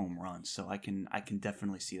hit a home run. So I can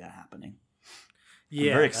definitely see that happening.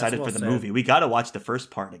 Yeah, I'm very excited for the movie. We got to watch the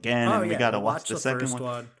first part again, and we got to watch the second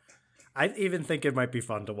one. I even think it might be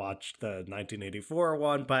fun to watch the 1984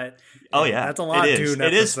 one, but that's a of lot. Dune.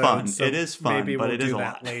 It is fun. So it is fun. Maybe but we'll it is do a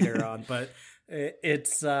that lot later on. But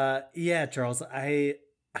it's Charles.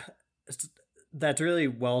 That's really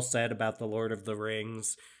well said about the Lord of the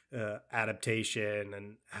Rings adaptation,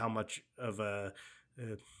 and how much of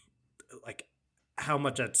how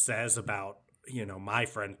much that says about my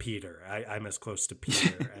friend Peter. I'm as close to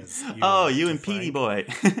Peter as you. Oh, you and Petey boy.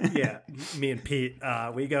 Yeah, me and Pete.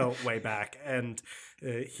 We go way back, and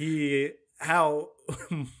how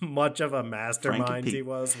much of a mastermind he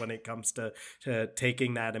was when it comes to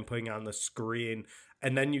taking that and putting it on the screen.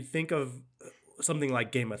 And then you think of something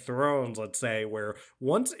like Game of Thrones, let's say, where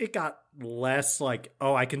once it got less like,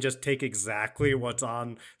 oh, I can just take exactly what's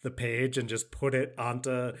on the page and just put it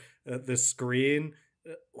onto the screen.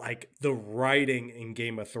 Like the writing in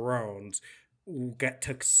Game of Thrones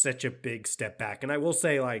took such a big step back. And I will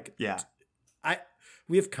say,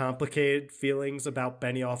 we have complicated feelings about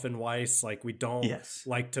Benioff and Weiss. Like, we don't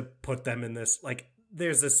like to put them in this, like,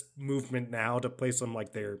 there's this movement now to place them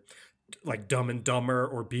like they're like Dumb and Dumber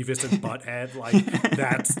or Beavis and Butthead. Like,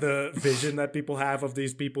 that's the vision that people have of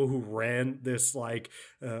these people who ran this like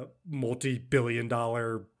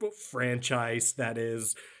multi-billion-dollar franchise that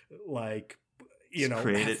is like,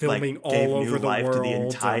 created, filming like, all over the life world to the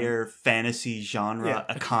entire fantasy genre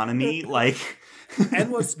economy. Like,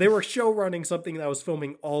 and they were show running something that was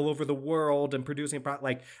filming all over the world and producing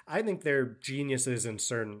like, I think they're geniuses in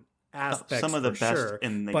certain aspects. Some of the best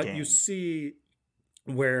in the game. But you see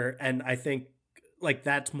where, and I think like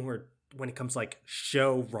that's more when it comes to like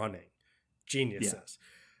show running, geniuses.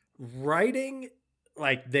 Writing,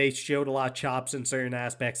 like they showed a lot of chops in certain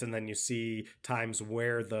aspects, and then you see times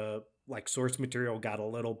where the like source material got a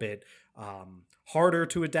little bit harder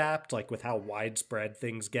to adapt, like with how widespread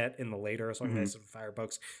things get in the later Song of Ice and Fire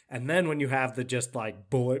books. And then when you have the just like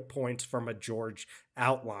bullet points from a George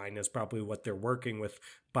outline is probably what they're working with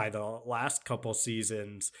by the last couple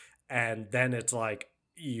seasons. And then it's like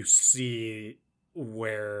you see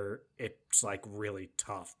where it's like really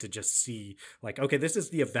tough to just see like, okay, this is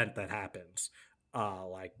the event that happens.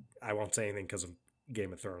 Like I won't say anything because of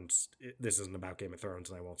Game of Thrones. This isn't about Game of Thrones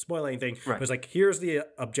and I won't spoil anything. Right. But it's like, here's the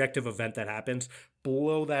objective event that happens.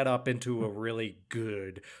 Blow that up into a really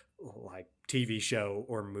good like TV show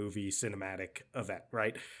or movie cinematic event,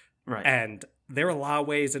 right? Right. And there are a lot of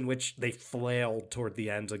ways in which they flailed toward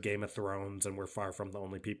the ends of Game of Thrones, and we're far from the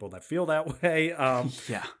only people that feel that way.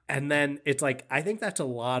 Yeah. And then it's like, I think that's a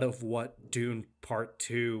lot of what Dune Part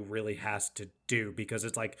 2 really has to do, because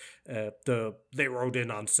it's like they rode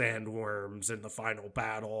in on sandworms in the final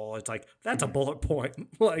battle. It's like, that's a bullet point.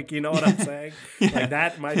 Like, you know what I'm saying? Yeah. Like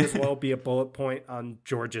that might as well be a bullet point on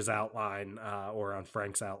George's outline or on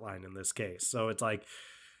Frank's outline in this case. So it's like,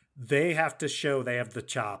 they have to show they have the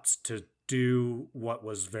chops to do what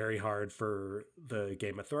was very hard for the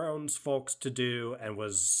Game of Thrones folks to do, and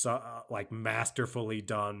was like masterfully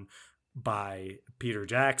done by Peter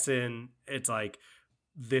Jackson. It's like,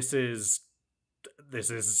 this is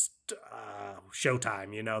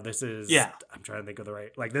showtime, you know. This is, I'm trying to think of the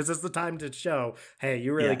right, like, this is the time to show, hey,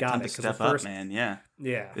 you really got it. Step up, man. Yeah.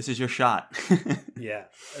 This is your shot. Yeah.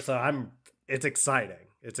 So it's exciting.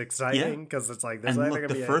 It's exciting because it's like, this and look,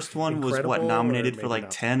 the first one was what, nominated for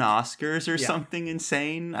like 10 Oscars or something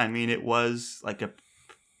insane. I mean, it was like a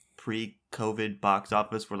pre-COVID box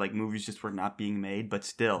office where like movies just were not being made, but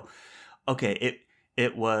still, okay,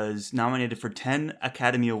 it was nominated for 10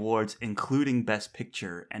 Academy Awards, including Best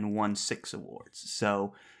Picture, and won 6 awards.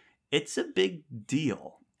 So it's a big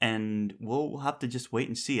deal, and we'll have to just wait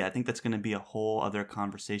and see. I think that's going to be a whole other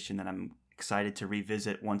conversation that I'm excited to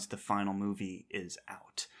revisit once the final movie is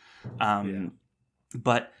out.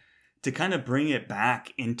 But to kind of bring it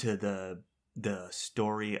back into the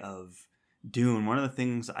story of Dune, one of the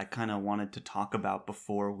things I kind of wanted to talk about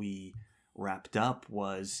before we wrapped up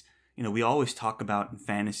was, you know, we always talk about in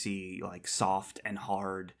fantasy like soft and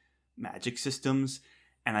hard magic systems,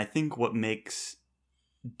 and I think what makes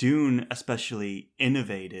Dune especially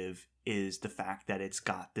innovative is the fact that it's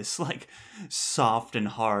got this like soft and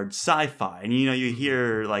hard sci-fi. And you know, you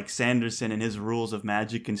hear like Sanderson and his rules of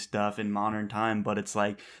magic and stuff in modern time, but it's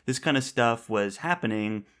like this kind of stuff was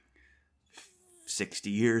happening 60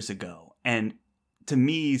 years ago. And to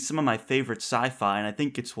me, some of my favorite sci-fi, and I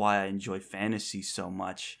think it's why I enjoy fantasy so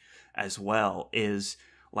much as well, is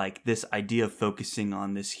like this idea of focusing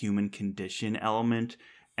on this human condition element.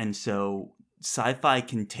 And so sci-fi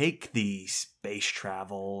can take the space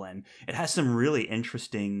travel, and it has some really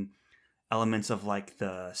interesting elements of like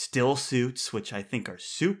the still suits, which I think are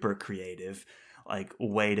super creative, like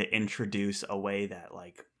way to introduce a way that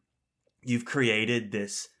like you've created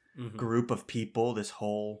this group of people, this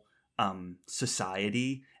whole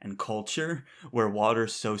society and culture where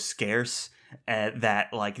water's so scarce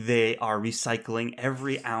that like they are recycling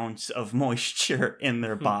every ounce of moisture in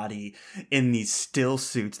their body in these still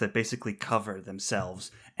suits that basically cover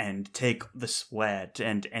themselves and take the sweat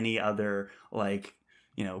and any other like,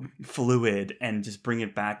 you know, fluid and just bring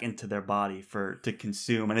it back into their body to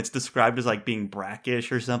consume. And it's described as like being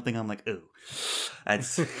brackish or something. I'm like, ooh,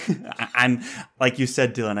 that's, I'm like you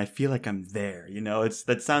said, Dylan, I feel like I'm there, you know,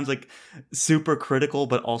 that sounds like super critical,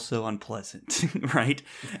 but also unpleasant. Right.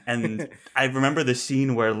 And I remember the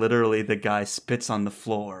scene where literally the guy spits on the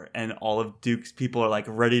floor and all of Duke's people are like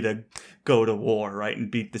ready to go to war, right,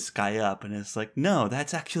 and beat this guy up. And it's like, no,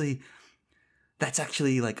 that's actually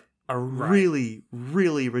like a really,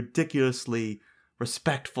 really ridiculously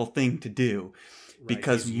respectful thing to do,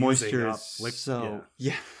 because moisture is so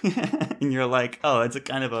and you're like, oh, it's a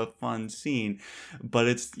kind of a fun scene, but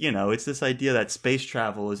it's, you know, it's this idea that space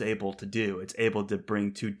travel is able to do. It's able to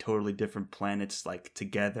bring two totally different planets like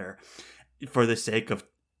together for the sake of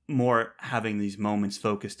more having these moments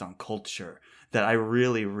focused on culture that I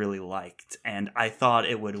really, really liked, and I thought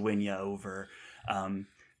it would win you over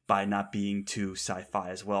by not being too sci-fi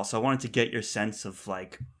as well. So I wanted to get your sense of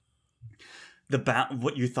like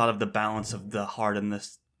what you thought of the balance of the hard and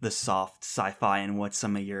the soft sci-fi, and what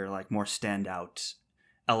some of your like more standout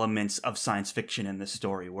elements of science fiction in this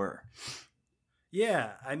story were.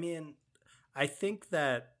 Yeah, I mean, I think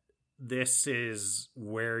that this is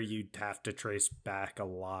where you'd have to trace back a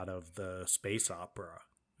lot of the space opera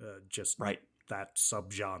just Right. that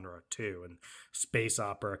subgenre too. And space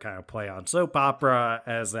opera kind of play on soap opera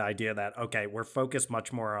as the idea that, okay, we're focused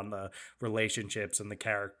much more on the relationships and the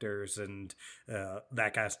characters and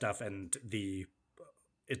that kind of stuff. And the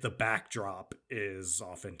backdrop is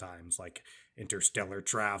oftentimes like interstellar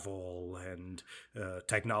travel and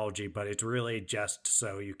technology, but it's really just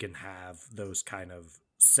so you can have those kind of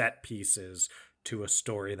set pieces to a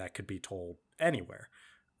story that could be told anywhere.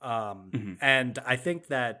 And I think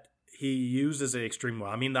that he uses it extremely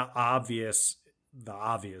well. I mean, the obvious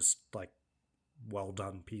like well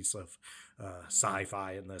done piece of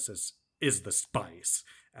sci-fi in this is the spice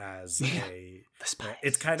as a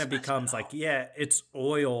it kind of becomes like, yeah, it's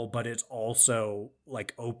oil, but it's also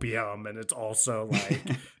like opium, and it's also like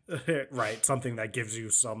right, something that gives you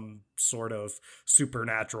some sort of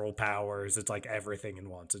supernatural powers. It's like everything in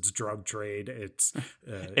once. It's drug trade, it's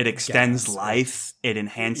it extends life, it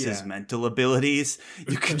enhances mental abilities,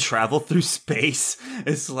 you can travel through space.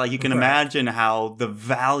 It's like you can imagine how the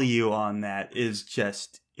value on that is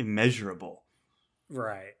just immeasurable.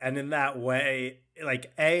 Right. And in that way,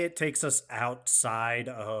 like, it takes us outside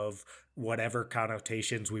of whatever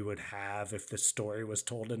connotations we would have if the story was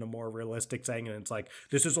told in a more realistic setting. And it's like,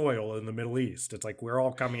 this is oil in the Middle East. It's like, we're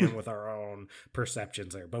all coming in with our own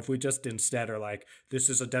perceptions there. But if we just instead are like, this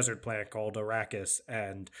is a desert plant called Arrakis,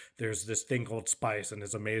 and there's this thing called spice, and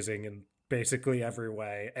it's amazing in basically every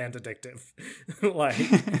way and addictive. Like,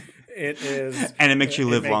 it is. And it makes you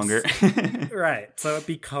live longer. Right. So it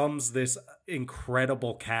becomes this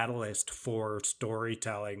incredible catalyst for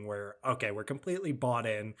storytelling where, okay, we're completely bought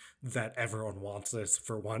in that everyone wants this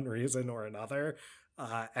for one reason or another.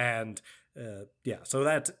 So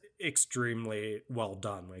that's extremely well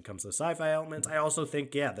done when it comes to sci-fi elements. I also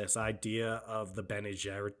think, this idea of the Bene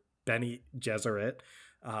Gesserit,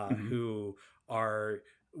 who are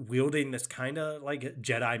wielding this kind of like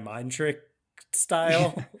Jedi mind trick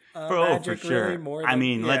style for sure. Really I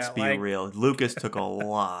mean, let's be real. Lucas took a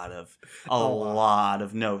lot of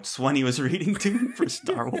notes when he was reading Dune for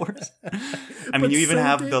Star Wars. I mean, you even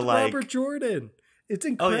have the like Robert Jordan. It's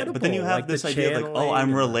incredible. Oh yeah, but then you have like this idea of like,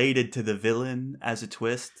 I'm related to the villain as a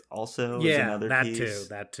twist. Also, is another piece.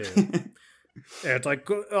 That too. It's like,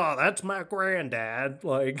 oh, that's my granddad.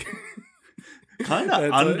 Like, kind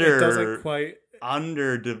of it doesn't quite.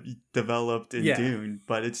 Underdeveloped in Dune,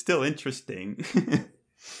 but it's still interesting.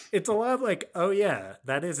 It's a lot of like, oh yeah,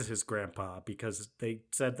 that is his grandpa, because they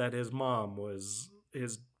said that his mom was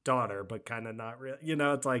his daughter, but kind of not real.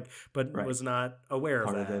 It's like, but was not aware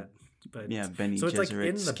of that. But Bene so it's like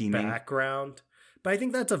in scheming. The background. But I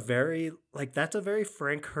think that's a very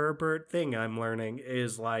Frank Herbert thing I'm learning,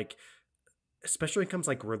 is like, especially when it comes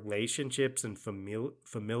like relationships and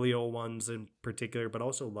familial ones in particular, but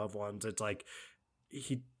also loved ones. It's like,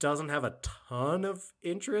 he doesn't have a ton of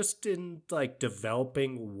interest in like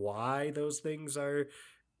developing why those things are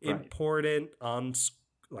important on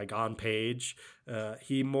page.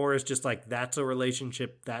 He more is just like, that's a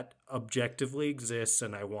relationship that objectively exists,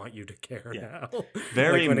 and I want you to care now.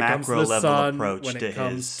 Very like macro level sun, approach to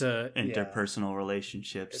his interpersonal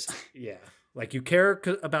relationships. Like, you care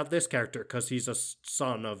about this character because he's a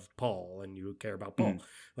son of Paul, and you care about Paul.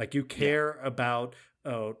 Like, you care about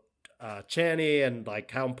Chani and like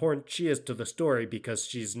how important she is to the story, because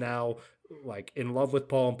she's now like in love with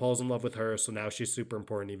Paul and Paul's in love with her. So now she's super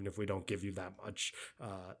important, even if we don't give you that much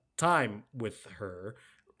time with her.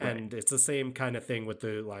 And it's the same kind of thing with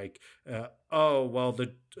the like, the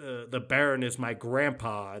Baron is my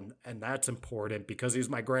grandpa, and that's important because he's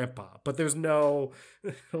my grandpa. But there's no,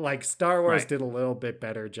 like, Star Wars did a little bit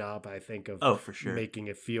better job, I think, of for sure making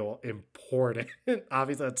it feel important.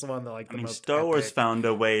 Obviously, that's the one that like most Star Wars found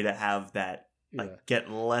a way to have that. Like, get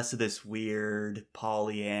less of this weird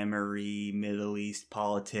polyamory, Middle East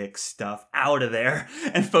politics stuff out of there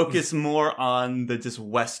and focus more on the just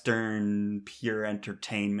Western, pure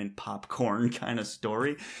entertainment, popcorn kind of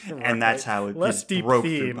story. And that's how it less deep broke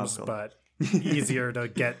themes, through but easier to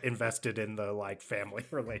get invested in the like family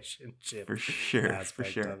relationship. For sure.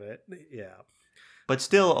 Of it. Yeah. But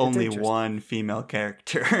still only one female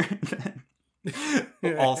character.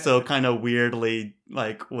 Also kind of weirdly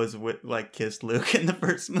like was with like kissed Luke in the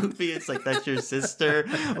first movie. It's like, that's your sister.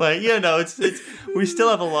 Like, it's we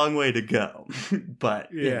still have a long way to go.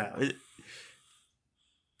 But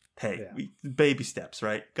baby steps,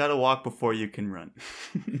 right? Gotta walk before you can run.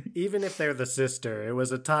 Even if they're the sister, it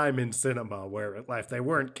was a time in cinema where if they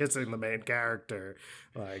weren't kissing the main character,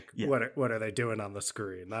 like, what are they doing on the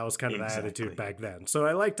screen? That was kind of the attitude back then. So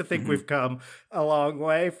I like to think we've come a long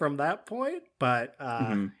way from that point, but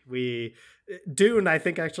Hmm. Dune, I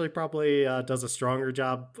think, actually probably does a stronger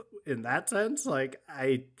job in that sense. Like,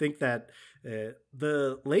 I think that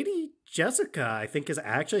the Lady Jessica, I think, is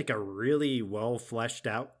actually like a really well fleshed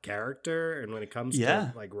out character. And when it comes to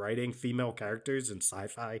Yeah, like writing female characters in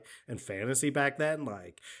sci-fi and fantasy back then,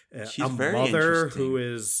 like a she's very mother who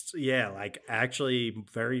interesting. is, yeah, like actually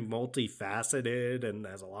very multifaceted and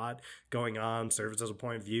has a lot going on, serves as a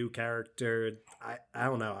point of view character. I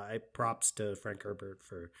don't know. I props to Frank Herbert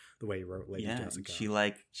for the way he wrote Lady Yeah, and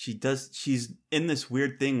Jessica. she's in this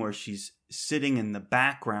weird thing where she's sitting in the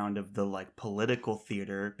background of the like political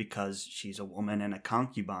theater because she's a woman and a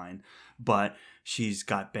concubine, but she's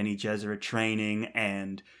got Bene Gesserit training,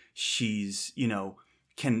 and she's,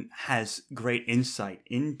 has great insight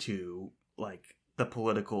into like the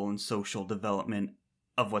political and social development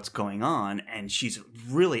of what's going on, and she's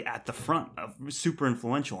really at the front of super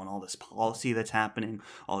influential in all this policy that's happening,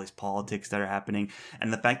 all these politics that are happening,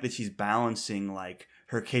 and the fact that she's balancing like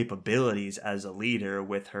her capabilities as a leader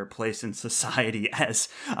with her place in society as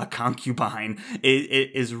a concubine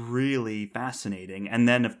it is really fascinating. And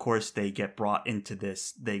then of course they get brought into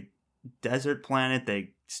this desert planet. They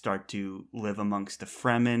start to live amongst the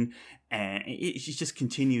Fremen, and she just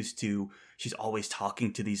continues to. She's always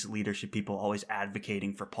talking to these leadership people, always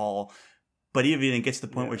advocating for Paul. But even it gets to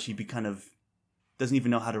the point where she kind of doesn't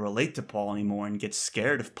even know how to relate to Paul anymore and gets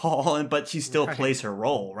scared of Paul. But she still plays her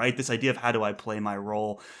role, right? This idea of how do I play my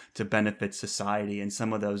role to benefit society, and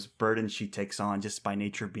some of those burdens she takes on just by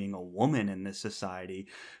nature of being a woman in this society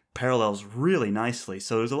parallels really nicely.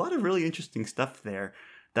 So there's a lot of really interesting stuff there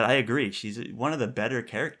that I agree. She's one of the better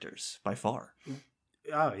characters by far.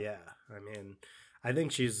 Oh yeah, I mean, I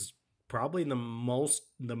think she's probably the most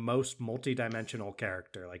multidimensional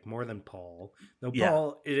character, like more than Paul. Though Yeah.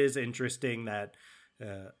 Paul, it is interesting that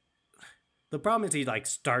the problem is he like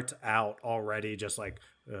starts out already just like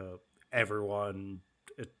everyone.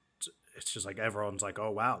 It's just like everyone's like,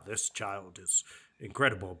 oh wow, this child is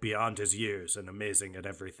incredible beyond his years and amazing at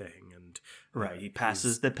everything, and Right. He he's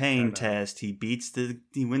passes the pain kind of, test. He wins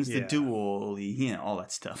the yeah. duel. All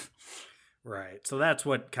that stuff. Right. So that's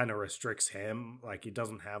what kind of restricts him. Like, he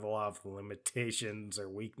doesn't have a lot of limitations or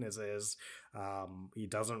weaknesses. He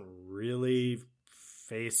doesn't really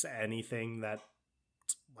face anything that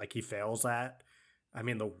like he fails at. I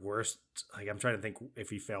mean, the worst, like, I'm trying to think if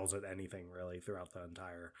he fails at anything really throughout the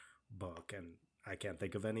entire book, and I can't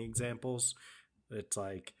think of any examples. It's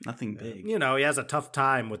like, Nothing big. he has a tough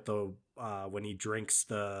time with the when he drinks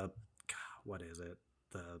the, what is it?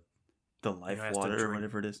 The life Has to water or drink,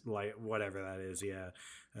 whatever it is. like whatever that is, yeah.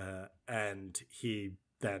 And he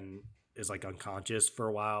then is like unconscious for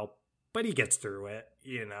a while, but he gets through it.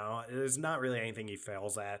 There's not really anything he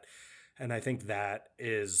fails at, and I think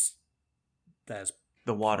that's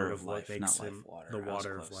The water part of of what life, not makes life him water. the I was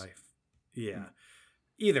water of close. life. Yeah.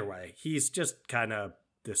 Either way, he's just kind of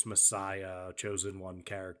this messiah, chosen one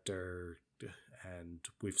character, and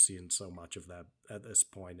we've seen so much of that at this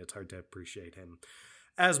point. It's hard to appreciate him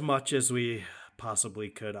as much as we possibly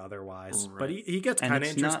could otherwise. Right. But he gets And kind of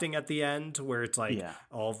it's interesting at the end, where it's like Yeah.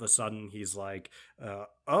 all of a sudden he's like,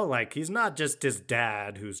 like he's not just his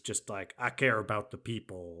dad who's just like, I care about the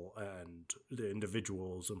people and the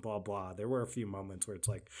individuals and blah blah. There were a few moments where it's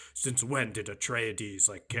like, since when did Atreides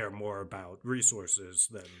like care more about resources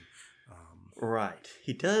than Right.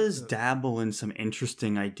 He does dabble in some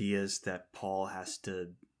interesting ideas that Paul has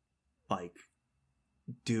to like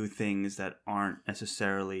do things that aren't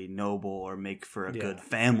necessarily noble or make for a good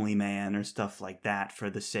family man or stuff like that for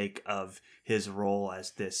the sake of his role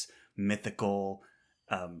as this mythical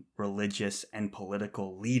religious and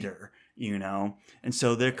political leader, and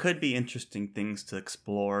so there could be interesting things to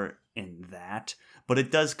explore in that, but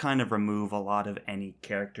it does kind of remove a lot of any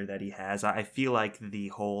character that he has. I feel like the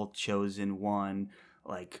whole chosen one,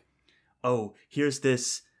 like, oh, here's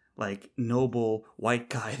this like noble white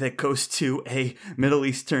guy that goes to a Middle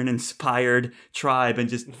Eastern inspired tribe and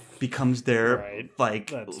just becomes their Right.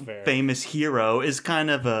 like That's fair. famous hero is kind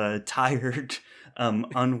of a tired,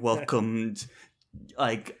 unwelcomed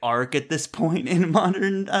like arc at this point in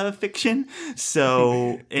modern fiction.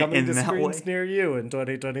 So coming in to that screens way, near you in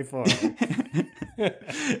 2024.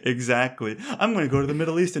 exactly. I'm going to go to the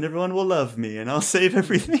Middle East and everyone will love me and I'll save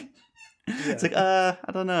everything. It's like, I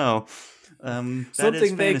don't know.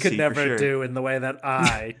 Something they could never sure. do in the way that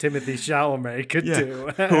I, Timothy Chalamet, could do.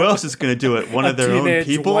 Who else is going to do it? One of their own teenage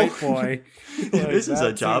people? white boy. This is a that's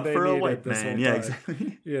who job they for a needed white this man. whole Yeah, time.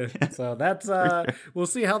 exactly. Yeah. So that's we'll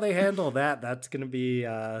see how they handle that. That's going to be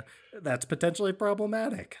that's potentially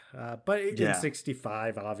problematic. But in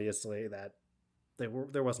 65, obviously,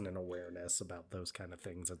 there wasn't an awareness about those kind of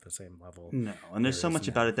things at the same level. No, and there's so much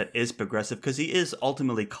about it that is progressive because he is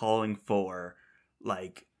ultimately calling for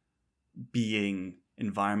like being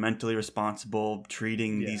environmentally responsible,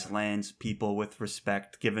 treating these lands people with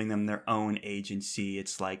respect, giving them their own agency.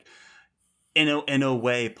 It's like in a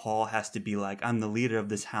way, Paul has to be like, I'm the leader of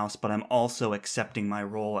this house, but I'm also accepting my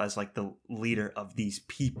role as like the leader of these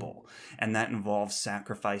people, and that involves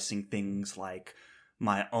sacrificing things like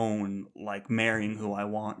my own, like marrying who I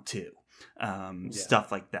want to,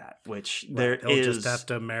 stuff like that. Which right. He'll just have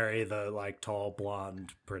to marry the like tall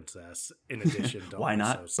blonde princess in addition to why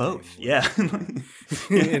not both? Yeah,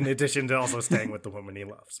 in addition to also staying with the woman he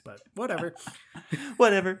loves. But whatever,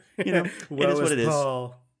 you know, it is what it is.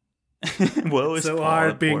 Paul. Woe is so Paul,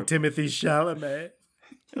 hard being Timothy Chalamet.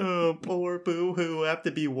 Oh, poor boo-hoo. Have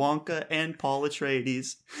to be Wonka and Paul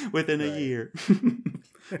Atreides within a year.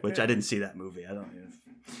 Which I didn't see that movie. I don't know.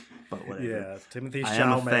 But whatever. Yeah, Timothy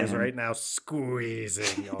Chalamet is right now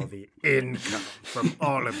squeezing all the income from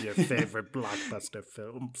all of your favorite blockbuster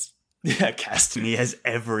films. Yeah, cast me as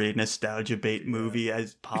every nostalgia bait movie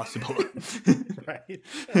as possible. Right.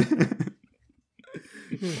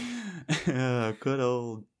 Good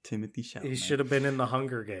old Timothy Chalamet. He should have been in the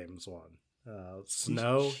Hunger Games one.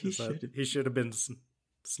 Snow. He should have been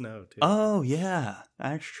Snow too. Oh yeah,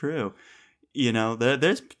 that's true. You know,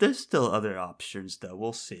 there's still other options though.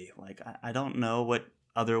 We'll see. Like I don't know what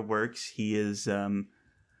other works he is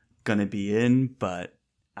gonna be in, but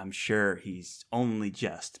I'm sure he's only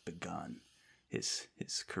just begun his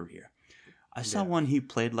career. I saw one he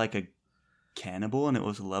played like a cannibal, and it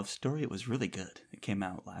was a love story. It was really good. It came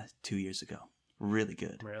out 2 years ago. Really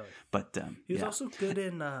good. Really? But he was also good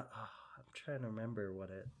in I'm trying to remember what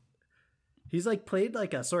it. He's like played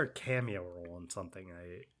like a sort of cameo role in something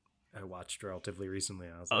I watched relatively recently.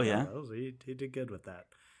 I was like, he did good with that.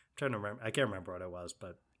 I'm trying to remember. I can't remember what it was,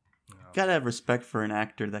 but gotta have respect for an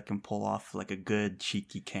actor that can pull off like a good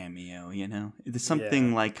cheeky cameo. You know, there's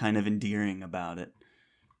something like kind of endearing about it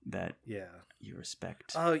that you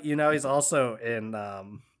respect. Oh, you know, he's also in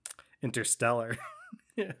Interstellar.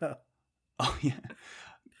 Yeah. Oh yeah.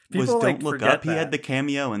 People Don't Look Up. That. He had the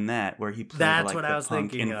cameo in that where he played like the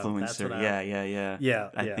punk influencer. Yeah.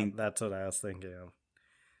 I think that's what I was thinking of.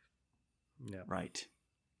 Yeah. Right.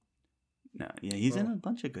 No, yeah, he's in a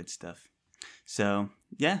bunch of good stuff. So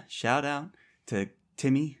yeah, shout out to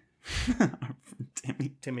Timmy.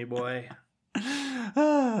 Timmy boy.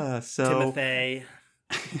 Timothy.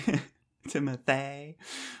 Timothy.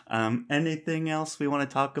 Anything else we want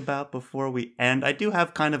to talk about before we end? I do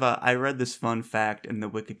have kind of I read this fun fact in the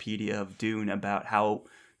Wikipedia of Dune about how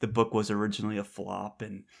the book was originally a flop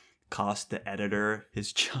and cost the editor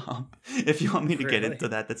his job. If you want me to get into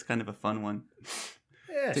that, that's kind of a fun one.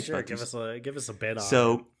 Yeah, sure. Give us a bit on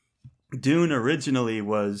it. Dune originally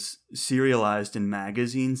was serialized in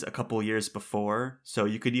magazines a couple years before, so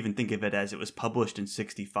you could even think of it as it was published in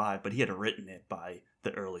 1965, but he had written it by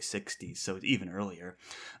the early 60s, so even earlier.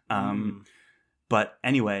 But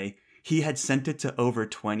anyway, he had sent it to over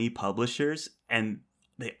 20 publishers, and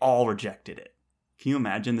they all rejected it. Can you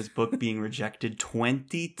imagine this book being rejected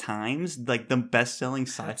 20 times? Like the best-selling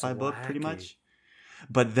sci-fi book, pretty much.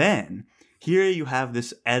 But then, here you have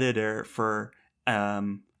this editor for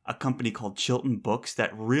a company called Chilton Books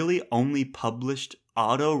that really only published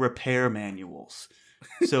auto repair manuals.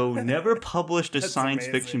 So never published a science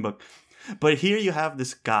fiction book. But here you have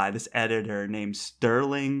this guy, this editor named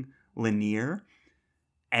Sterling Lanier,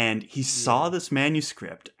 and he saw this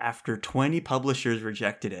manuscript after 20 publishers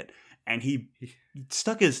rejected it, and he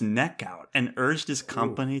stuck his neck out and urged his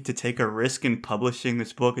company to take a risk in publishing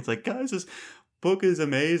this book. It's like, guys, this book is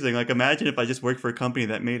amazing. Like, imagine if I just worked for a company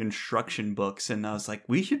that made instruction books and I was like,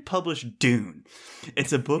 we should publish Dune.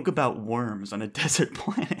 It's a book about worms on a desert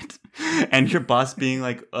planet. And your boss being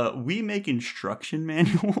like, we make instruction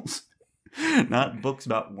manuals, not books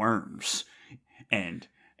about worms. And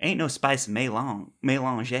ain't no spice melange.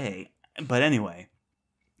 But anyway,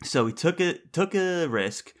 so he took a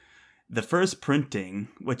risk. The first printing,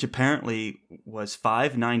 which apparently was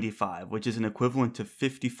 $5.95, which is an equivalent to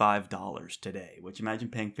 $55 today, which imagine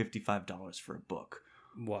paying $55 for a book.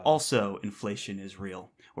 Wow. Also, inflation is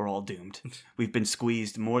real. We're all doomed. We've been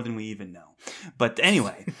squeezed more than we even know. But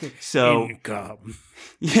anyway, so... Income.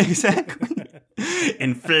 Yeah, exactly.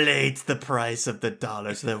 Inflates the price of the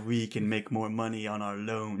dollar so that we can make more money on our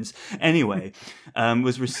loans. Anyway,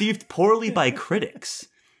 was received poorly by critics,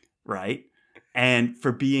 right? And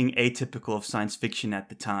for being atypical of science fiction at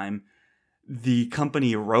the time, the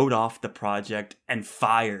company wrote off the project and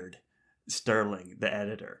fired Sterling, the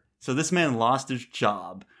editor. So this man lost his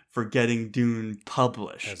job for getting Dune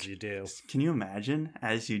published. As you do. Can you imagine?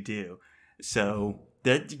 As you do. So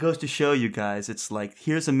that goes to show you guys, it's like,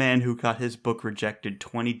 here's a man who got his book rejected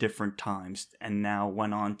 20 different times and now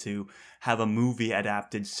went on to have a movie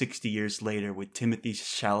adapted 60 years later with Timothée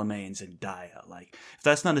Chalamet and Zendaya. Like, if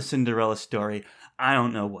that's not a Cinderella story, I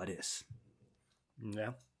don't know what is.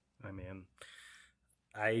 Yeah. I mean,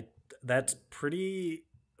 that's pretty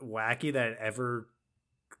wacky that it ever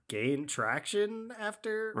gained traction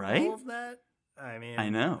after all of that. I mean, I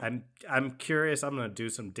know. I'm curious. I'm gonna do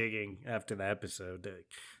some digging after the episode to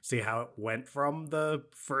see how it went from the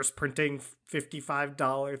first printing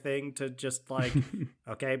 $55 thing to just like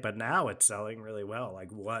okay, but now it's selling really well. Like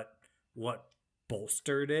what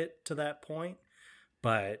bolstered it to that point?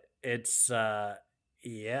 But it's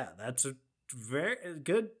that's a very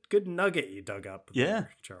good nugget you dug up there,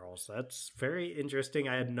 Charles. That's very interesting.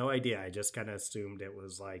 I had no idea. I just kind of assumed it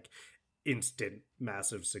was like instant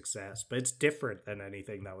massive success, but it's different than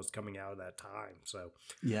anything that was coming out at that time. So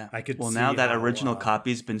yeah, I could see now that how, original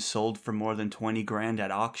copy's been sold for more than 20 grand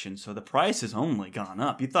at auction, so the price has only gone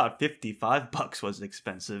up. You thought $55 was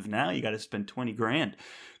expensive, now you got to spend 20 grand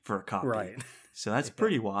for a copy, right? So that's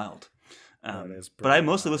pretty wild. But I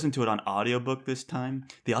mostly listened to it on audiobook this time.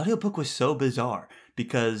 The audiobook was so bizarre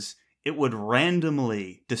because it would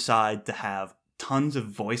randomly decide to have tons of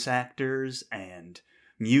voice actors and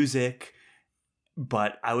music,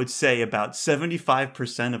 but I would say about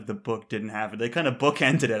 75% of the book didn't have it. They kind of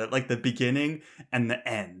bookended it at like the beginning and the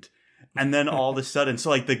end. And then all of a sudden,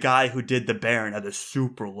 so like the guy who did the Baron had a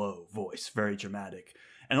super low voice, very dramatic.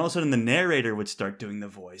 And all of a sudden the narrator would start doing the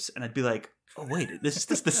voice and I'd be like, oh wait, this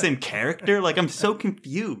is the same character? Like I'm so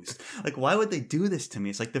confused. Like why would they do this to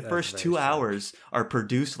me? It's like the first 2 hours are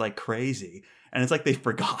produced like crazy. And it's like they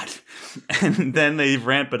forgot. And then they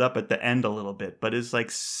ramp it up at the end a little bit. But it's like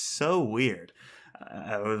so weird.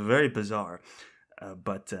 It was very bizarre.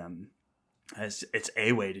 But it's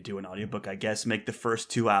a way to do an audiobook, I guess. Make the first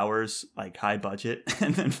 2 hours like high budget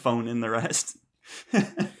and then phone in the rest. They're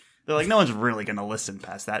like, no one's really going to listen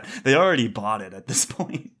past that. They already bought it at this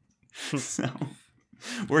point. So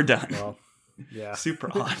we're done. Well, yeah. Super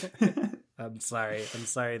odd. I'm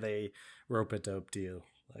sorry they rope-a-dope deal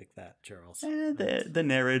like that, Charles. The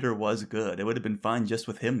narrator was good. It would have been fine just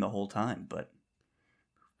with him the whole time, but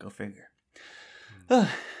go figure.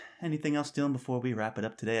 Anything else, Dylan, before we wrap it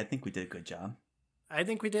up today? I think we did a good job. I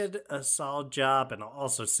think we did a solid job, and I'll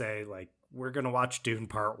also say, like, we're going to watch Dune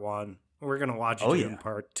Part 1. We're going to watch Dune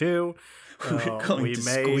Part 2 We're going to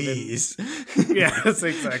squeeze. Yes,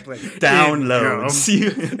 exactly.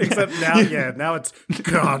 Downloads. Except now it's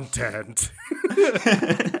content.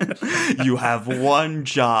 You have one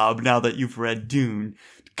job now that you've read Dune.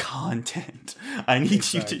 Content. I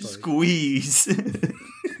need you to squeeze.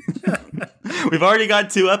 We've already got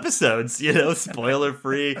 2 episodes, spoiler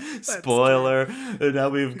free, spoiler. And now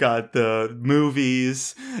we've got the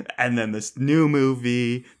movies and then this new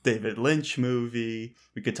movie, David Lynch movie.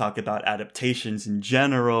 We could talk about adaptations in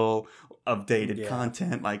general, updated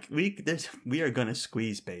content. Like we are going to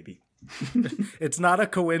squeeze, baby. It's not a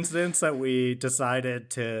coincidence that we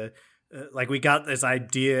decided to we got this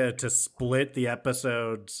idea to split the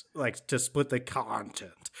episodes, like to split the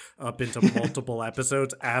content up into multiple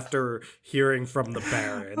episodes after hearing from the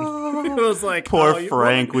Baron. It was like, poor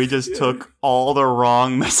Frank. We just took all the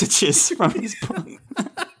wrong messages from his book.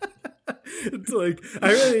 It's like,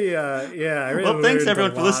 I really well, thanks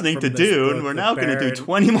everyone for listening to Dune. We're now going to do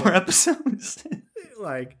 20 more episodes.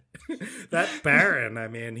 Like, that Baron, I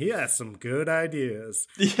mean, he has some good ideas.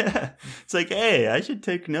 Yeah. It's like, hey, I should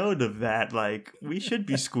take note of that. Like, we should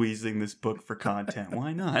be squeezing this book for content.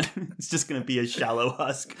 Why not? It's just going to be a shallow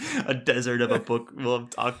husk, a desert of a book we'll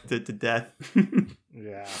talk to death.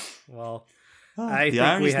 Yeah. Well, the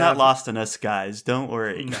irony's not lost on us, guys. Don't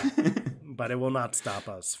worry. No, but it will not stop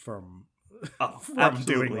us from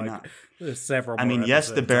absolutely doing not. Several more yes,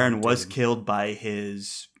 the Baron on was Dune. killed by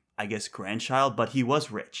his, I guess, grandchild, but he was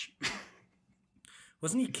rich.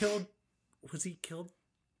 Wasn't he killed? Was he killed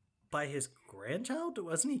by his grandchild?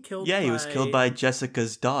 Wasn't he killed? Yeah, he was killed by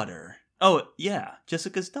Jessica's daughter. Oh, yeah,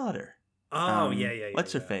 Jessica's daughter. Oh,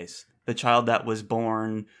 What's her face? The child that was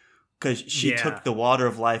born because she took the water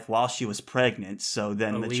of life while she was pregnant. So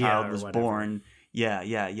then the child was born. Yeah.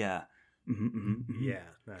 Mm-hmm, mm-hmm, mm-hmm. Yeah,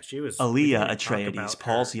 no, she was Aaliyah Atreides,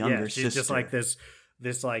 Paul's younger sister. She's just like this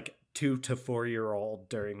like 2 to 4 year old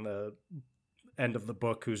during the end of the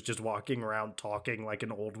book who's just walking around talking like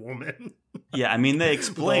an old woman. Yeah, I mean they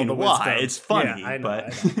explain why. It's funny, I know.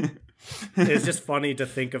 It's just funny to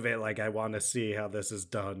think of it like I want to see how this is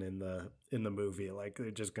done in the movie. Like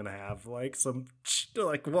they're just gonna have like some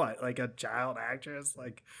like what, like a child actress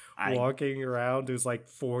like walking around who's like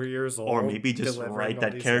 4 years old, or maybe just write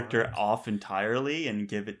that character off entirely and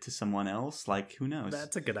give it to someone else. Like, who knows?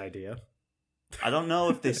 That's a good idea. I don't know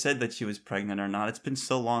if they said that she was pregnant or not. It's been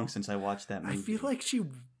so long since I watched that movie. I feel like she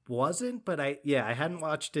wasn't, but I hadn't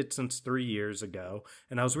watched it since 3 years ago,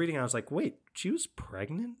 and I was reading, I was like, wait, she was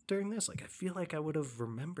pregnant during this? Like, I feel like I would have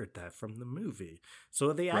remembered that from the movie.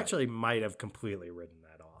 So they actually might have completely written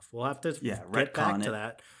that off. We'll have to get back to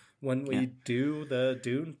that when we do the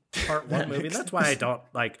Dune Part 1 movie. That's why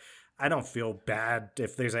I don't feel bad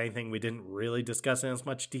if there's anything we didn't really discuss in as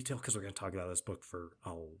much detail, because we're going to talk about this book for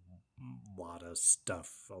a lot of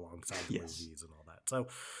stuff alongside the movies and all that. So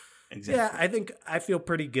exactly. Yeah, I think I feel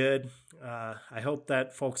pretty good. I hope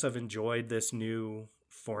that folks have enjoyed this new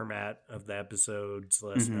format of the episodes.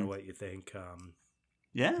 Let us know what you think.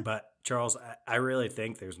 But Charles, I really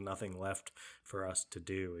think there's nothing left for us to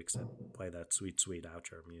do except play that sweet, sweet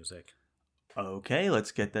outro music. Okay,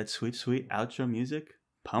 let's get that sweet, sweet outro music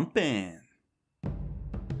pumping.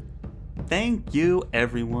 Thank you,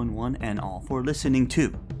 everyone, one and all, for listening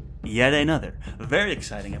to yet another very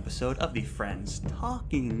exciting episode of the Friends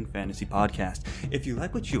Talking Fantasy Podcast. If you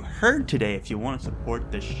like what you heard today, if you want to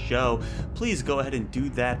support the show, please go ahead and do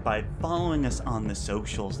that by following us on the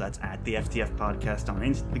socials. That's at the FTF Podcast on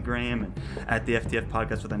Instagram and at the FTF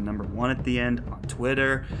Podcast with a number 1 at the end on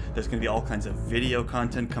Twitter. There's going to be all kinds of video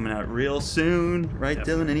content coming out real soon, right,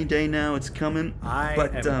 Dylan? Any day now, it's coming. I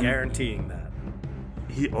am guaranteeing that.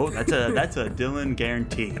 That's a Dylan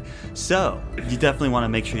guarantee. So you definitely want to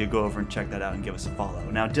make sure you go over and check that out and give us a follow.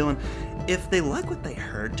 Now, Dylan, if they like what they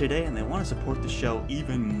heard today and they want to support the show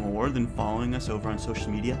even more than following us over on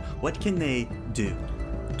social media, what can they do?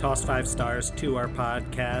 Toss 5 stars to our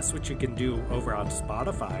podcast, which you can do over on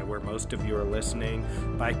Spotify, where most of you are listening,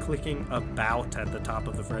 by clicking About at the top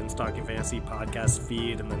of the Friends Talking Fantasy podcast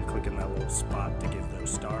feed, and then clicking that little spot to give those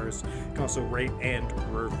stars. You can also rate and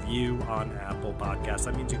review on Apple Podcasts.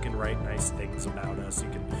 That means you can write nice things about us. You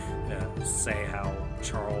can say how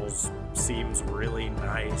Charles seems really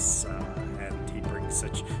nice, and he brings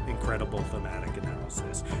such incredible thematic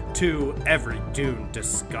analysis to every Dune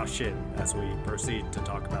discussion as we proceed to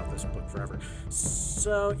talk about this book forever.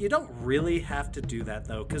 So you don't really have to do that,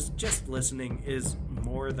 though, because just listening is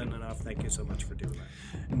more than enough. Thank you so much for doing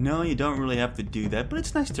that. No, you don't really have to do that, but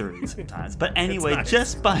it's nice to read sometimes. But anyway,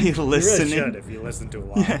 just by listening, you really should if you listen to a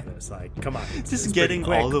lot of this. Like, come on, just getting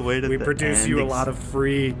all the way to the end. We produce you a lot of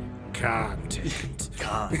free content.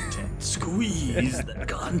 Squeeze the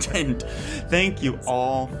content. Thank you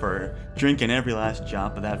all for drinking every last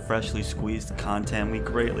drop of that freshly squeezed content. We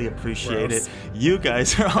greatly appreciate it. You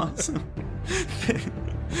guys are awesome.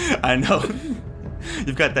 I know.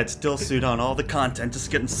 You've got that still suit on, all the content just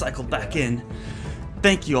getting cycled back in.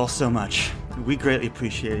 Thank you all so much. We greatly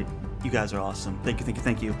appreciate it. You guys are awesome.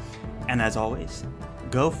 Thank you. And as always,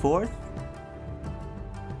 go forth